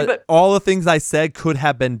 but all the things I said could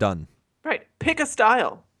have been done. Right. Pick a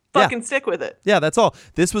style. Fucking stick with it. Yeah, that's all.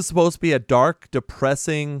 This was supposed to be a dark,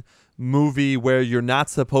 depressing movie where you're not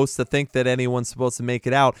supposed to think that anyone's supposed to make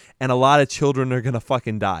it out, and a lot of children are going to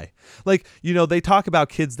fucking die. Like, they talk about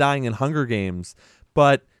kids dying in Hunger Games,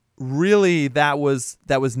 but really that was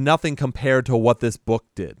nothing compared to what this book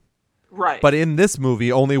did. Right. But in this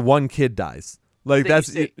movie, only one kid dies. Like,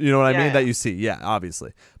 that's, you know what I mean? Yeah. That you see. Yeah,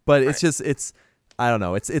 obviously. But it's just, I don't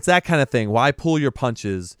know. It's that kind of thing. Why pull your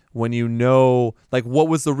punches when like, what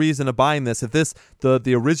was the reason of buying this? If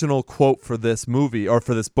the original quote for this movie, or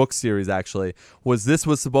for this book series actually, was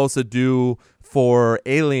supposed to do for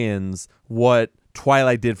aliens what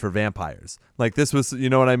Twilight did for vampires. Like, this was, you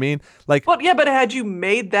know what I mean? Like, well, yeah, but had you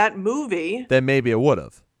made that movie, then maybe it would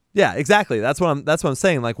have. Yeah, exactly. That's what I'm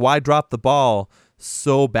saying. Like, why drop the ball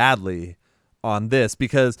so badly on this?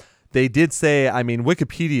 Because they did say, I mean,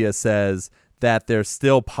 Wikipedia says that they're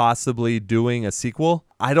still possibly doing a sequel.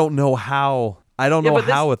 I don't know how. I don't know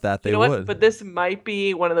how with that they would. But this might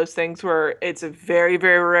be one of those things where it's very,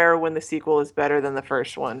 very rare when the sequel is better than the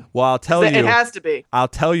first one. Well, I'll tell you. It has to be. I'll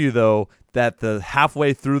tell you, though, that the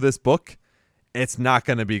halfway through this book, it's not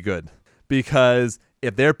going to be good. Because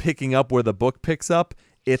if they're picking up where the book picks up,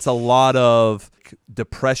 it's a lot of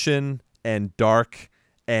depression and dark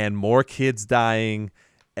and more kids dying,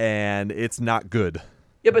 and it's not good.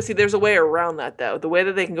 Yeah, but see, there's a way around that, though. The way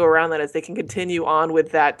that they can go around that is they can continue on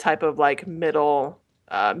with that type of, like, middle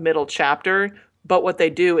chapter. But what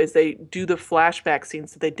they do is they do the flashback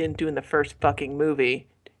scenes that they didn't do in the first fucking movie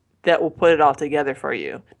that will put it all together for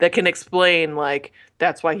you. That can explain, like,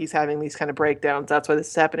 that's why he's having these kind of breakdowns. That's why this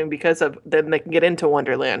is happening because of, then they can get into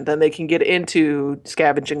Wonderland. Then they can get into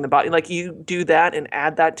scavenging the body. Like, you do that and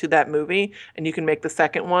add that to that movie, and you can make the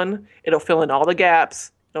second one. It'll fill in all the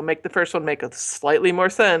gaps. It'll make the first one make a slightly more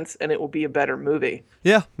sense, and it will be a better movie.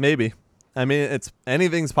 Yeah, maybe. I mean,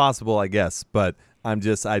 anything's possible, I guess, but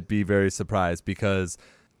I'd be very surprised because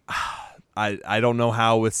I don't know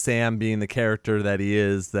how, with Sam being the character that he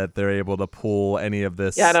is, that they're able to pull any of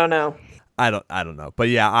this. Yeah, I don't know. I don't know. But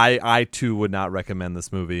yeah, I too would not recommend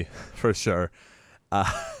this movie for sure. I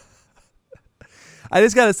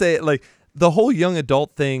just got to say, like, the whole young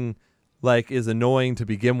adult thing, like, is annoying to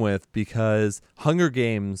begin with because Hunger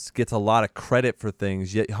Games gets a lot of credit for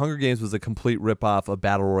things, yet Hunger Games was a complete ripoff of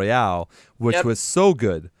Battle Royale, which was so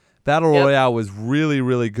good. Battle Royale was really,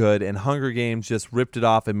 really good, and Hunger Games just ripped it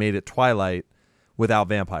off and made it Twilight without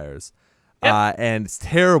vampires. And it's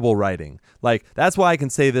terrible writing. Like, that's why I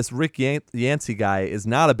can say this Rick Yancey guy is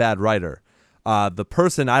not a bad writer. The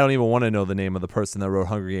person, I don't even want to know the name of the person that wrote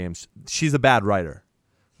Hunger Games. She's a bad writer.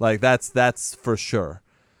 Like, that's for sure.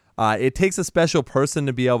 It takes a special person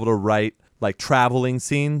to be able to write, like, traveling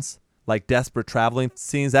scenes. like desperate traveling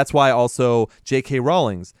scenes. That's why also J.K.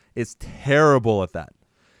 Rowling's is terrible at that.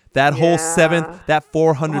 That whole that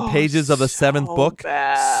 400 pages of the seventh book,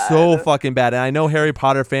 so fucking bad. And I know Harry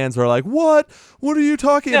Potter fans are like, what? What are you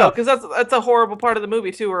talking about? No, because that's a horrible part of the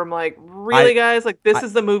movie, too, where I'm like, really, guys? Like, this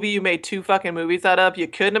is the movie you made 2 fucking movies out of? You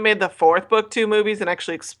couldn't have made the 4th book 2 movies and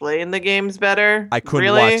actually explained the games better? I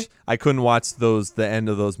couldn't watch the end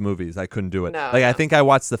of those movies. I couldn't do it. I think I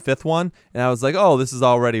watched the 5th one, and I was like, oh, this is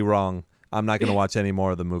already wrong. I'm not going to watch any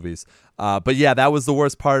more of the movies. But yeah, that was the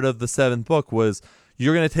worst part of the 7th book was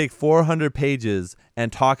you're going to take 400 pages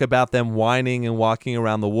and talk about them whining and walking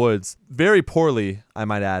around the woods very poorly, I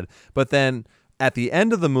might add. But then at the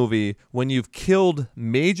end of the movie, when you've killed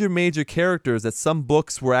major characters that some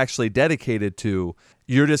books were actually dedicated to,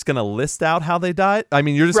 you're just going to list out how they died? I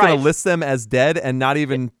mean, you're just going to list them as dead and not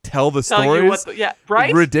even tell the stories?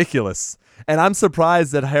 Ridiculous. And I'm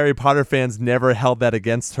surprised that Harry Potter fans never held that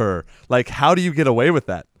against her. Like, how do you get away with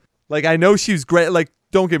that? Like, I know she's great. Like,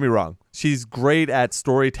 don't get me wrong. She's great at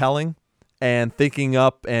storytelling and thinking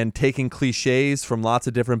up and taking cliches from lots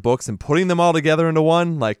of different books and putting them all together into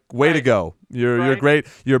one. Like, way to go. You're great.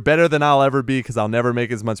 You're better than I'll ever be because I'll never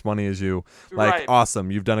make as much money as you. Like,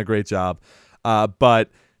 awesome. You've done a great job. But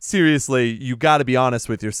seriously, you got to be honest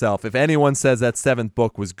with yourself. If anyone says that 7th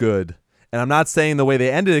book was good, and I'm not saying the way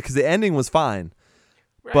they ended it because the ending was fine.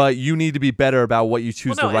 Right. But you need to be better about what you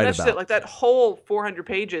choose to write about. It. Like that whole 400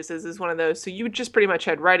 pages is one of those. So you just pretty much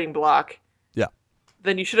had writing block. Yeah.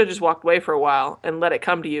 Then you should have just walked away for a while and let it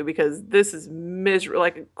come to you because this is miserable.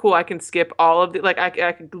 Like, cool, I can skip all of the. Like,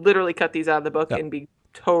 I could literally cut these out of the book and be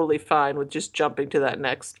totally fine with just jumping to that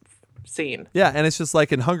next scene. Yeah, and it's just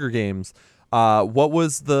like in Hunger Games. What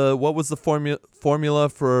was the formula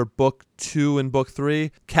for book 2 and book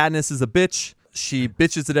 3? Katniss is a bitch. She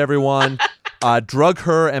bitches at everyone. Drug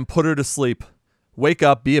her and put her to sleep. Wake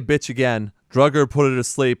up, be a bitch again. Drug her, put her to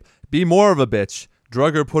sleep. Be more of a bitch.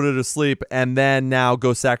 Drug her, put her to sleep, and then now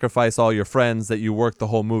go sacrifice all your friends that you worked the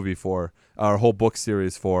whole movie for, or whole book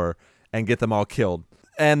series for, and get them all killed.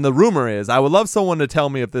 And the rumor is, I would love someone to tell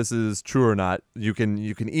me if this is true or not. You can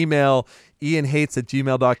email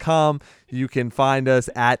ianhates@gmail.com. You can find us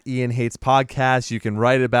at Ian Hates Podcast. You can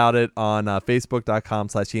write about it on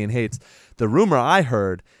facebook.com/IanHates. The rumor I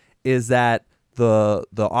heard is that the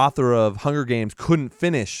author of Hunger Games couldn't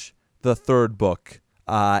finish the 3rd book,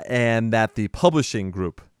 and that the publishing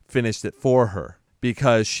group finished it for her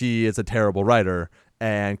because she is a terrible writer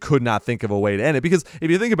and could not think of a way to end it. Because if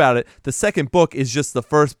you think about it, the 2nd book is just the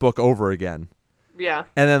 1st book over again. Yeah.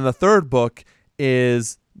 And then the 3rd book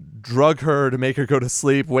is drug her to make her go to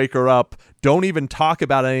sleep, wake her up. Don't even talk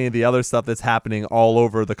about any of the other stuff that's happening all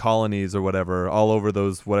over the colonies or whatever, all over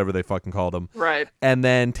those, whatever they fucking called them. Right. And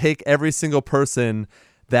then take every single person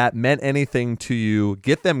that meant anything to you,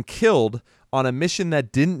 get them killed on a mission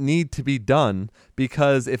that didn't need to be done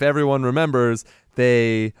because if everyone remembers, by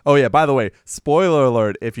the way, spoiler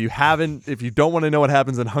alert, if you don't want to know what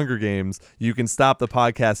happens in Hunger Games, you can stop the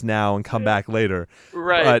podcast now and come back later.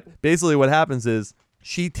 Right. But basically what happens is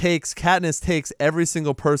Katniss takes every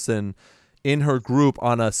single person in her group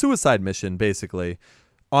on a suicide mission, basically,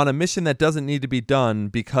 on a mission that doesn't need to be done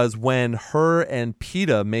because when her and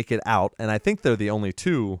Peeta make it out, and I think they're the only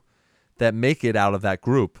 2 that make it out of that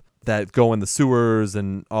group, that go in the sewers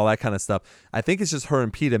and all that kind of stuff. I think it's just her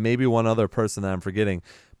and Peeta, maybe one other person that I'm forgetting.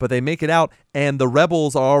 But they make it out, and the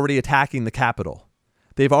rebels are already attacking the Capitol.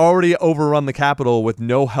 They've already overrun the Capitol with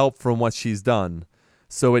no help from what she's done.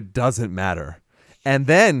 So it doesn't matter. And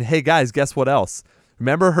then, hey guys, guess what else?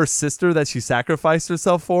 Remember her sister that she sacrificed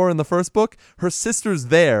herself for in the 1st book? Her sister's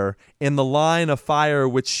there in the line of fire,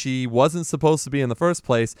 which she wasn't supposed to be in the first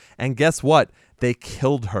place. And guess what? They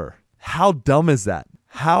killed her. How dumb is that?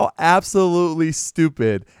 How absolutely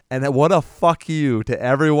stupid, and what a fuck you to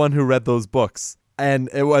everyone who read those books. And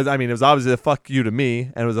it was obviously a fuck you to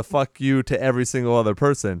me, and it was a fuck you to every single other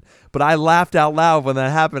person. But I laughed out loud when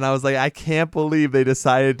that happened. I was like, I can't believe they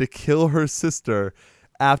decided to kill her sister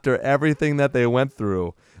after everything that they went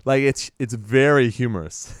through. Like, it's very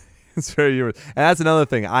humorous. It's very humorous. And that's another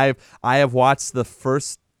thing. I have watched the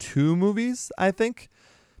first 2 movies, I think,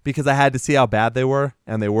 because I had to see how bad they were,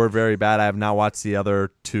 and they were very bad. I have not watched the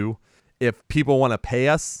other 2. If people want to pay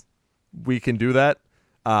us, we can do that,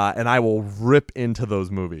 and I will rip into those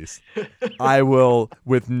movies. I will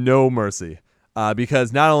with no mercy,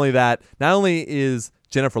 because not only is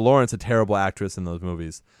Jennifer Lawrence a terrible actress in those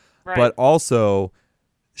movies, but also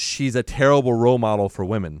she's a terrible role model for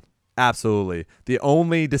women. Absolutely. The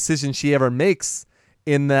only decision she ever makes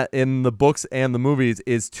in the books and the movies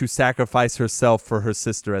is to sacrifice herself for her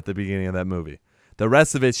sister at the beginning of that movie. The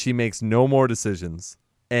rest of it, she makes no more decisions.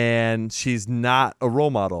 and she's not a role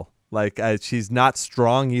model. Like she's not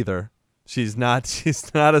strong either. She's not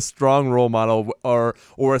a strong role model or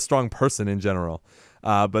a strong person in general.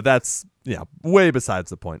 But that's way besides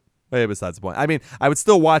the point. Way besides the point. I mean, I would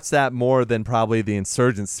still watch that more than probably the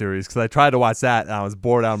Insurgent series because I tried to watch that and I was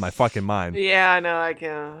bored out of my fucking mind. Yeah, I know. I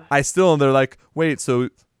can. They're like, wait, so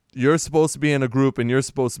you're supposed to be in a group and you're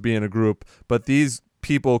supposed to be in a group, but these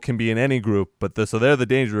people can be in any group, so they're the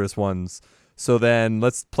dangerous ones. So then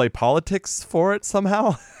let's play politics for it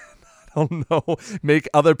somehow. I don't know. Make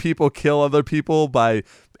other people kill other people by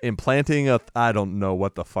implanting I don't know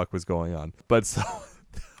what the fuck was going on. But so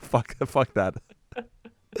fuck that.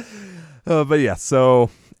 But yeah, so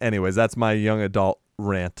anyways, that's my young adult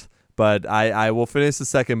rant. But I will finish the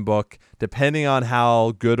second book. Depending on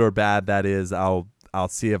how good or bad that is, I'll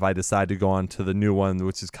see if I decide to go on to the new one,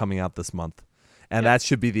 which is coming out this month. And that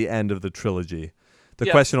should be the end of the trilogy.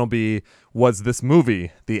 The question will be, was this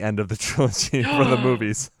movie the end of the trilogy for the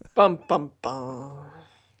movies? Bum, bum, bum.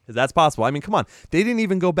 That's possible. I mean, come on. They didn't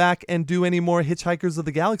even go back and do any more Hitchhikers of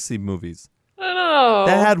the Galaxy movies. I know.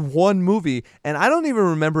 That had one movie, and I don't even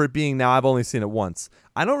remember it being, now I've only seen it once.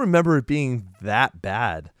 I don't remember it being that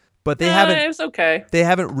bad. But they haven't. It was okay. They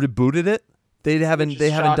haven't rebooted it. They haven't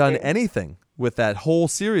done shocking. anything with that whole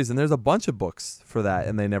series, and there's a bunch of books for that,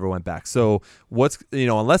 and they never went back. So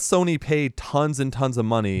unless Sony paid tons and tons of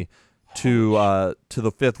money to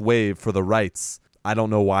the Fifth Wave for the rights, I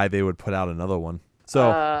don't know why they would put out another one.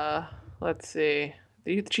 So let's see.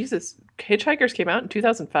 Jesus, Hitchhikers came out in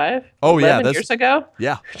 2005. Oh yeah, 11 years ago.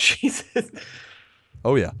 Yeah. Jesus.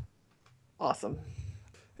 Oh yeah. Awesome.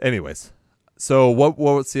 Anyways, so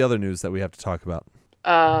what's the other news that we have to talk about?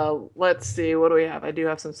 Let's see. What do we have? I do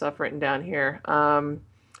have some stuff written down here.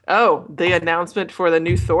 The announcement for the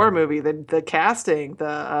new Thor movie, the casting,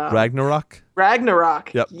 the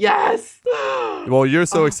Ragnarok. Yep. Yes. Well, you're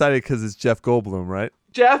so excited because it's Jeff Goldblum, right?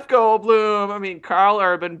 Jeff Goldblum. I mean, Carl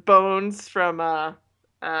Urban, Bones from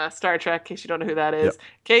Star Trek. In case you don't know who that is. Yep.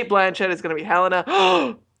 Kate Blanchett is going to be Helena.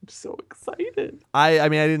 I'm so excited. I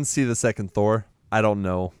mean, I didn't see the second Thor. I don't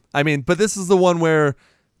know. I mean, but this is the one where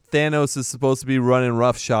Thanos is supposed to be running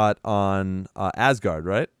roughshod on Asgard,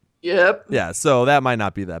 right? Yep. Yeah, so that might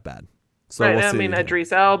not be that bad. So right. We'll I see. mean,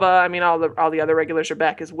 Idris Elba. I mean, all the other regulars are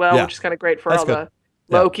back as well, which is kind of great for That's all good.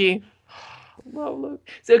 the Loki. Love Loki.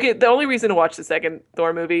 So okay, the only reason to watch the second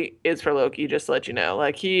Thor movie is for Loki. Just to let you know,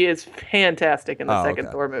 like he is fantastic in the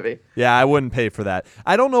second Thor movie. Yeah, I wouldn't pay for that.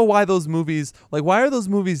 I don't know why those movies. Like, why are those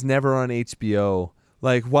movies never on HBO?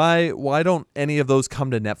 Like, why don't any of those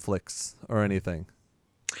come to Netflix or anything?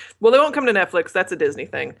 Well, they won't come to Netflix. That's a Disney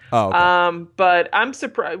thing. Oh, okay. But I'm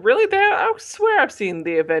surprised. Really, I swear I've seen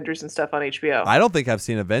the Avengers and stuff on HBO. I don't think I've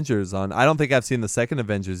seen Avengers on. I don't think I've seen the second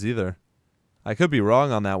Avengers either. I could be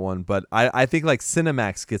wrong on that one, but I think like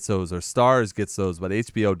Cinemax gets those or Stars gets those, but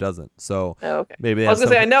HBO doesn't. So maybe I was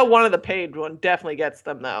gonna say I know one of the paid one definitely gets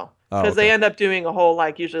them though, because they end up doing a whole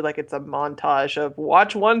usually it's a montage of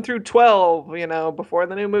watch 1 through 12, before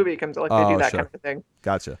the new movie comes out. Like they do that kind of thing.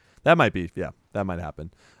 Gotcha. That might be that might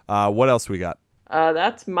happen. What else we got?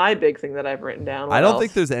 That's my big thing that I've written down. I don't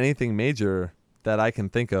think there's anything major that I can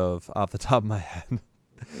think of off the top of my head.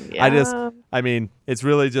 Yeah. I mean, it's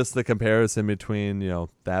really just the comparison between,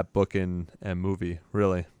 that book and movie,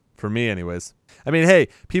 really, for me anyways. I mean, hey,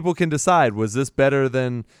 people can decide, was this better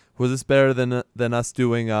than us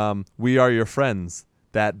doing We Are Your Friends,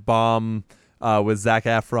 that bomb with Zac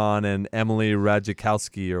Efron and Emily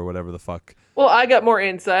Ratajkowski or whatever the fuck. Well, I got more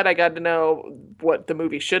insight. I got to know what the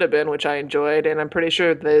movie should have been, which I enjoyed, and I'm pretty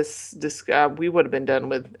sure this we would have been done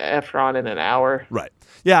with Efron in an hour. Right.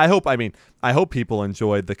 Yeah, I hope people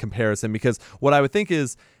enjoyed the comparison, because what I would think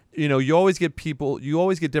is, you always get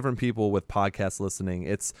different people with podcast listening.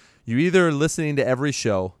 It's you either listening to every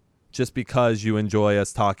show just because you enjoy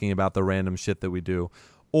us talking about the random shit that we do,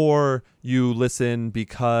 or you listen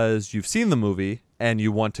because you've seen the movie and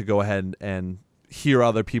you want to go ahead and hear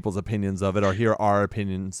other people's opinions of it or hear our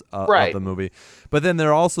opinions of the movie. But then there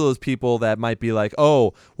are also those people that might be like,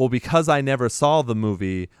 oh, well, because I never saw the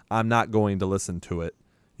movie, I'm not going to listen to it,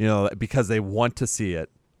 because they want to see it,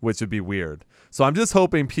 which would be weird. So I'm just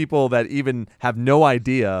hoping people that even have no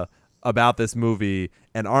idea about this movie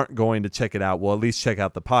and aren't going to check it out will at least check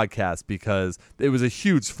out the podcast, because it was a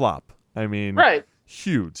huge flop. I mean,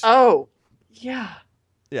 huge. Oh, yeah.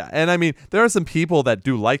 Yeah. And I mean, there are some people that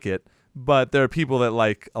do like it, but there are people that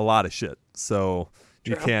like a lot of shit. So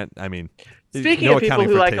you can't, Speaking of people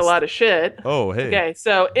who like a lot of shit. Oh, hey. Okay,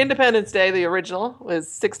 so Independence Day, the original, was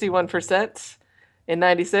 61% in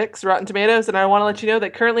 96 Rotten Tomatoes. And I want to let you know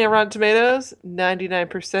that currently on Rotten Tomatoes,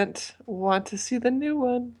 99% want to see the new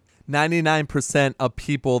one. 99% of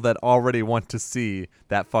people that already want to see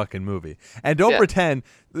that fucking movie. And don't pretend,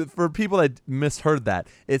 for people that misheard that,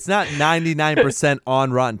 it's not 99%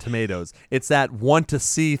 on Rotten Tomatoes. It's that want to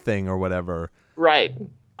see thing or whatever. Right.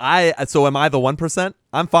 So am I the 1%?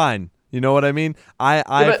 I'm fine. You know what I mean?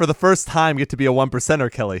 I for the first time get to be a 1%er,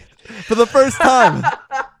 Kelly. For the first time.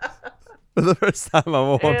 For the first time, I'm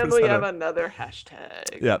a 1%er. And we have another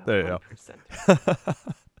hashtag. Yeah, there you go.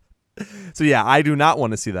 So yeah, I do not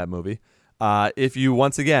want to see that movie.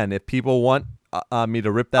 If people want me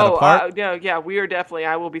to rip that apart. Yeah, we are definitely.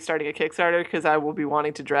 I will be starting a Kickstarter because I will be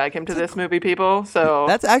wanting to drag him to this movie, people. So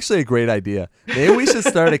that's actually a great idea. Maybe we should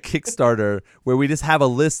start a Kickstarter where we just have a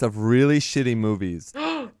list of really shitty movies,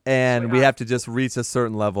 and we have to just reach a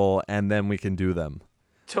certain level, and then we can do them.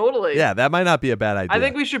 Totally. Yeah, that might not be a bad idea. I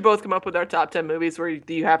think we should both come up with our top 10 movies where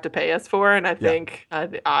you have to pay us for, and I think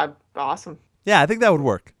awesome. Yeah, I think that would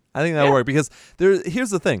work. Would work because here's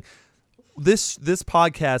the thing. This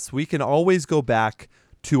podcast, we can always go back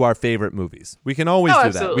to our favorite movies. We can always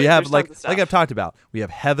do that. We have like I've talked about. We have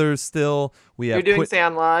Heathers still. We have You're doing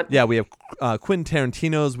Sandlot. Yeah, we have Quentin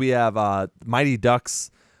Tarantino's. We have Mighty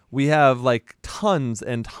Ducks. We have like tons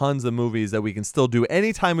and tons of movies that we can still do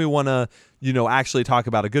anytime we want to, actually talk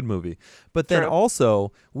about a good movie. But then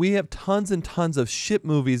also we have tons and tons of shit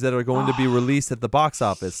movies that are going to be released at the box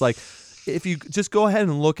office. Like if you just go ahead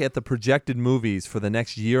and look at the projected movies for the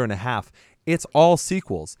next year and a half, it's all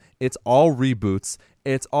sequels. It's all reboots.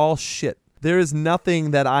 It's all shit. There is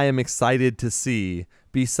nothing that I am excited to see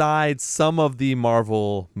besides some of the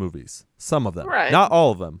Marvel movies. Some of them. Right. Not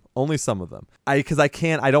all of them. Only some of them. I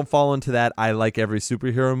don't fall into that. I like every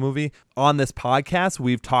superhero movie. On this podcast,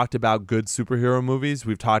 we've talked about good superhero movies.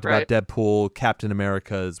 We've talked about Deadpool, Captain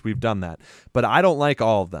America's. We've done that. But I don't like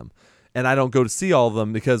all of them. And I don't go to see all of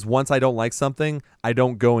them because once I don't like something, I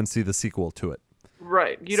don't go and see the sequel to it.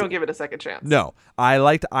 Right. You don't give it a second chance. No. I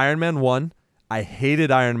liked Iron Man 1. I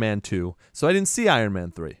hated Iron Man 2. So I didn't see Iron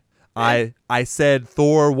Man 3. Yeah. I said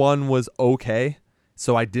Thor 1 was okay.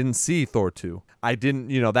 So I didn't see Thor 2. I didn't,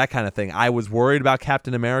 that kind of thing. I was worried about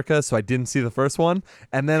Captain America, so I didn't see the first one.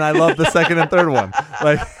 And then I loved the second and third one.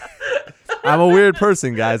 Like, I'm a weird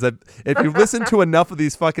person, guys. If you've listened to enough of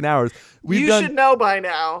these fucking hours, you should know by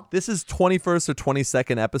now. This is 21st or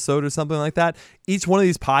 22nd episode or something like that. Each one of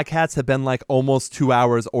these podcasts have been like almost 2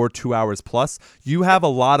 hours or 2 hours plus. You have a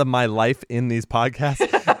lot of my life in these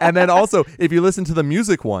podcasts. And then also, if you listen to the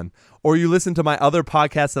music one, or you listen to my other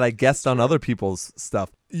podcasts that I guest on other people's stuff,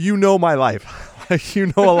 you know my life. Like, you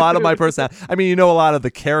know a lot of my personality. I mean, you know a lot of the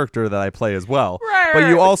character that I play as well. Right, but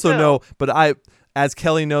you also know, as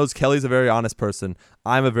Kelly knows, Kelly's a very honest person.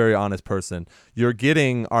 I'm a very honest person. You're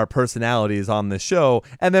getting our personalities on this show,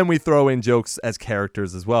 and then we throw in jokes as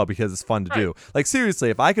characters as well because it's fun to do. Like, seriously,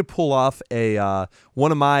 if I could pull off I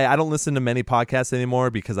don't listen to many podcasts anymore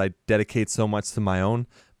because I dedicate so much to my own.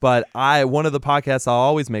 But one of the podcasts I'll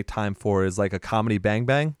always make time for is like a Comedy Bang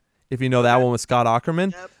Bang. If you know that one with Scott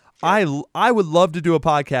Aukerman. Yep. I would love to do a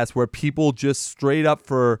podcast where people just straight up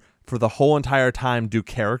for the whole entire time do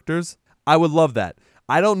characters. I would love that.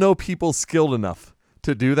 I don't know people skilled enough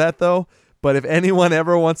to do that, though. But if anyone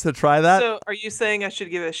ever wants to try that. So are you saying I should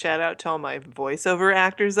give a shout out to all my voiceover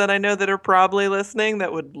actors that I know that are probably listening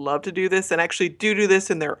that would love to do this and actually do this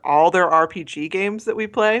in all their RPG games that we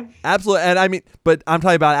play? Absolutely. And I mean, but I'm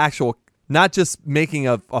talking about actual, not just making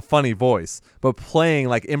a funny voice, but playing,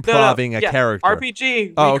 like improving a character.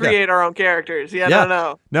 RPG. We create our own characters. Yeah.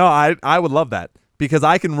 No, I would love that. Because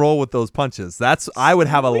I can roll with those punches. I would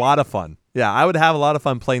have a lot of fun. Yeah, I would have a lot of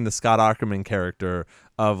fun playing the Scott Aukerman character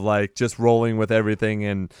of like just rolling with everything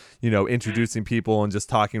and, introducing people and just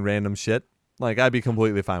talking random shit. Like, I'd be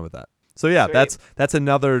completely fine with that. So yeah, sweet. That's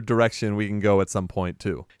another direction we can go at some point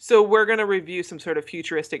too. So we're going to review some sort of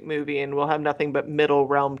futuristic movie and we'll have nothing but middle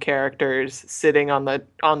realm characters sitting on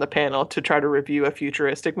the panel to try to review a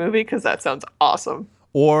futuristic movie because that sounds awesome.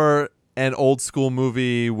 Or an old school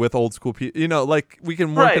movie with old school people, like we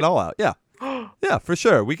can work it all out. Yeah. Yeah, for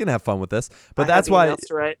sure. We can have fun with this. But that's why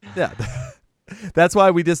yeah. That's why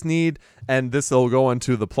we just need, and this will go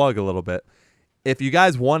into the plug a little bit. If you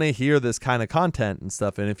guys want to hear this kind of content and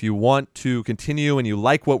stuff, and if you want to continue and you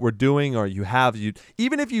like what we're doing, or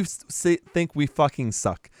even if you think we fucking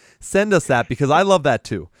suck, send us that because I love that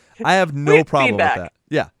too. I have no problem with that.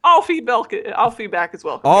 Yeah. All feedback is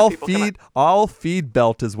welcome. All feed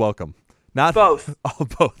belt is welcome. Not both.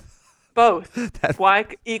 Both. Both. That's why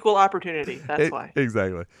equal opportunity. That's why.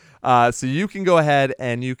 Exactly. So you can go ahead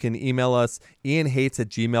and you can email us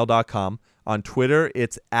ianhates@gmail.com. On Twitter,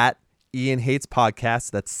 it's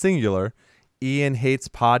 @IanHatesPodcast. That's singular. Ian Hates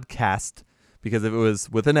Podcast. Because if it was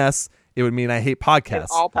with an S, it would mean I hate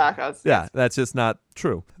podcasts. All podcasts. Yeah, that's just not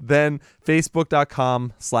true. Then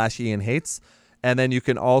facebook.com/Ian Hates. And then you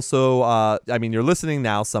can also, you're listening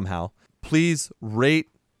now somehow. Please rate,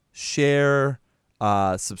 share,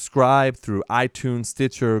 subscribe through iTunes,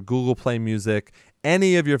 Stitcher, Google Play Music,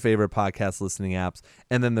 any of your favorite podcast listening apps.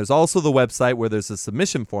 And then there's also the website where there's a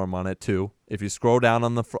submission form on it too. If you scroll down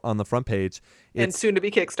on the front page, and soon to be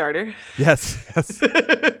Kickstarter. Yes.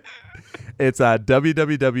 It's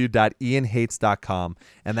www.ianhates.com,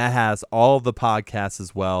 and that has all of the podcasts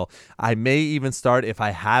as well. I may even start, if I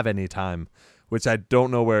have any time, which I don't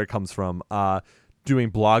know where it comes from, doing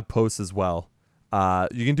blog posts as well.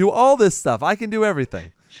 You can do all this stuff. I can do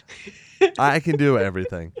everything. I can do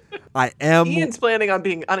everything. I am. Ian's planning on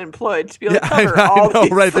being unemployed to be able to cover all I know,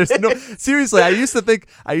 these right? things. There's no seriously. I used to think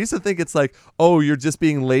it's like, oh, you're just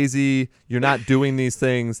being lazy. You're not doing these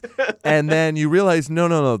things, and then you realize,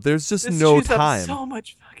 no. There's just no time. So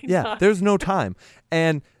much fucking time. There's no time,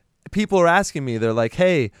 and people are asking me. They're like,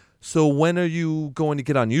 hey. So when are you going to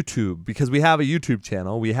get on YouTube? Because we have a YouTube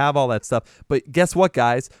channel. We have all that stuff. But guess what,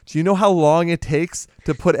 guys? Do you know how long it takes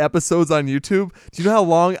to put episodes on YouTube? Do you know how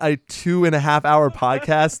long a 2.5-hour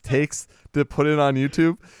podcast takes to put it on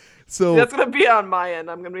YouTube? So that's going to be on my end.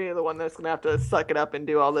 I'm going to be the one that's going to have to suck it up and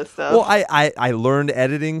do all this stuff. Well, I learned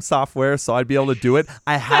editing software, so I'd be able to do it.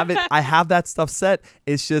 I have it. I have that stuff set.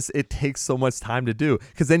 It's just it takes so much time to do,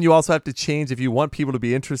 because then you also have to change if you want people to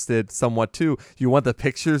be interested somewhat too. You want the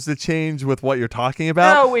pictures to change with what you're talking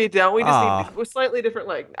about. No, we don't. We just need slightly different.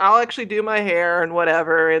 Like, I'll actually do my hair and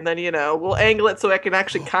whatever, and then we'll angle it so I can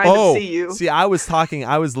actually kind of see you. See, I was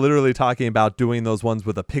literally talking about doing those ones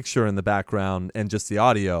with a picture in the background and just the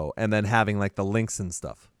audio, and then having like the links and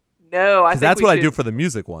stuff. No, I think that's what I do for the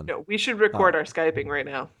music one. No, we should record our Skyping right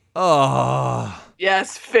now. Oh.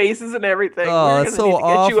 Yes, faces and everything. Oh, We're that's gonna so need to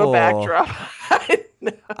get you a awful. backdrop.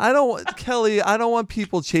 I don't want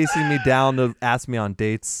people chasing me down to ask me on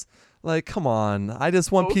dates. Like, come on. I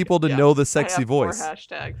just want people to know the sexy voice. More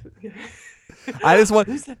hashtags. I just want.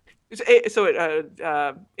 So,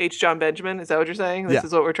 H. John Benjamin, is that what you're saying? This Yeah.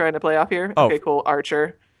 is what we're trying to play off here? Oh. Okay, cool.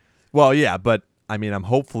 Archer. Well, yeah, but I mean, I'm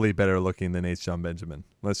hopefully better looking than H. John Benjamin.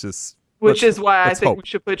 Which is why I think hope. we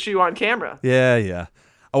should put you on camera. Yeah.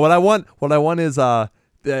 What I want is,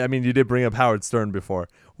 you did bring up Howard Stern before.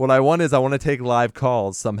 What I want to take live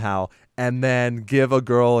calls somehow and then give a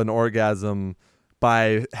girl an orgasm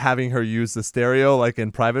by having her use the stereo like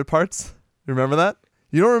in Private Parts. Remember that?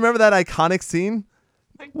 You don't remember that iconic scene?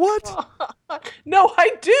 What? No,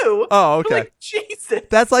 I do. Oh, okay. Like, Jesus.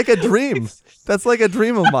 That's like a dream. That's like a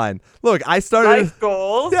dream of mine. Look, I started. Life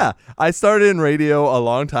goals. Yeah, I started in radio a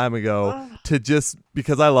long time ago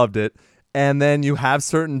because I loved it. And then you have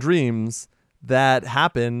certain dreams that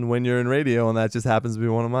happen when you're in radio, and that just happens to be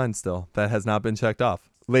one of mine still. That has not been checked off.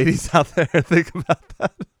 Ladies out there, think about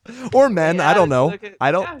that. Or men, I don't know. It can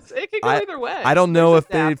go either way. I don't know if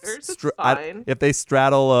they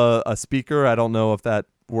straddle a speaker. I don't know if that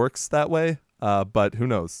works that way. But who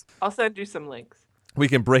knows? I'll send you some links. We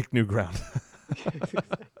can break new ground.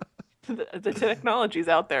 The technology's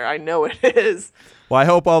out there. I know it is. Well, I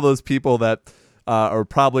hope all those people that are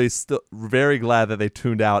probably still very glad that they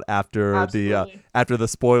tuned out after the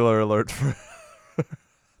spoiler alert for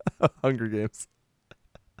Hunger Games.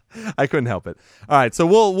 I couldn't help it. All right, so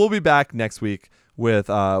we'll be back next week with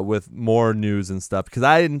more news and stuff, because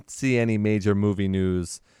I didn't see any major movie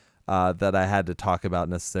news that I had to talk about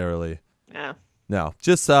necessarily. Yeah. No,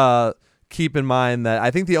 just keep in mind that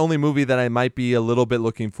I think the only movie that I might be a little bit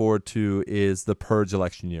looking forward to is The Purge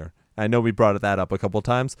election year. I know we brought that up a couple of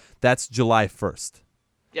times. That's July 1st.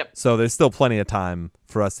 Yep. So there's still plenty of time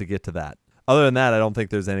for us to get to that. Other than that, I don't think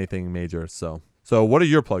there's anything major. So what are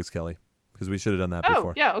your plugs, Kelly? Because we should have done that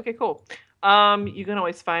before. Oh, yeah. Okay, cool. You can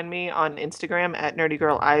always find me on Instagram at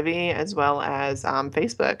NerdyGirlIvy, as well as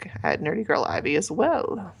Facebook at NerdyGirlIvy as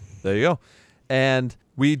well. There you go. And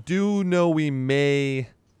we do know we may...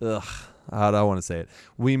 I don't want to say it.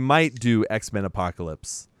 We might do X-Men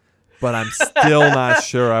Apocalypse, but I'm still not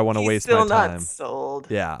sure I want to waste my time. Still not sold.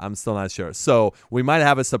 Yeah, I'm still not sure. So we might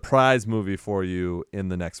have a surprise movie for you in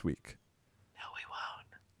the next week. No,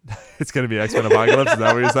 we won't. It's going to be X-Men Apocalypse? Is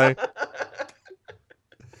that what you're saying?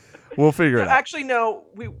 We'll figure it out. Actually, no.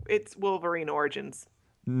 It's Wolverine Origins.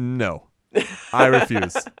 No. I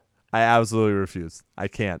refuse. I absolutely refuse. I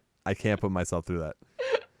can't put myself through that.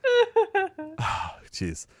 Oh,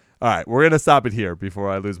 jeez. All right, we're going to stop it here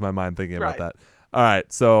before I lose my mind thinking about that. All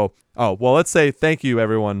right, so, let's say thank you,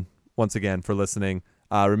 everyone, once again, for listening.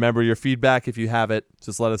 Remember your feedback. If you have it,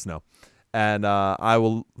 just let us know. And I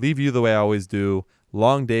will leave you the way I always do.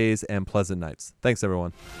 Long days and pleasant nights. Thanks,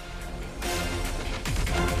 everyone.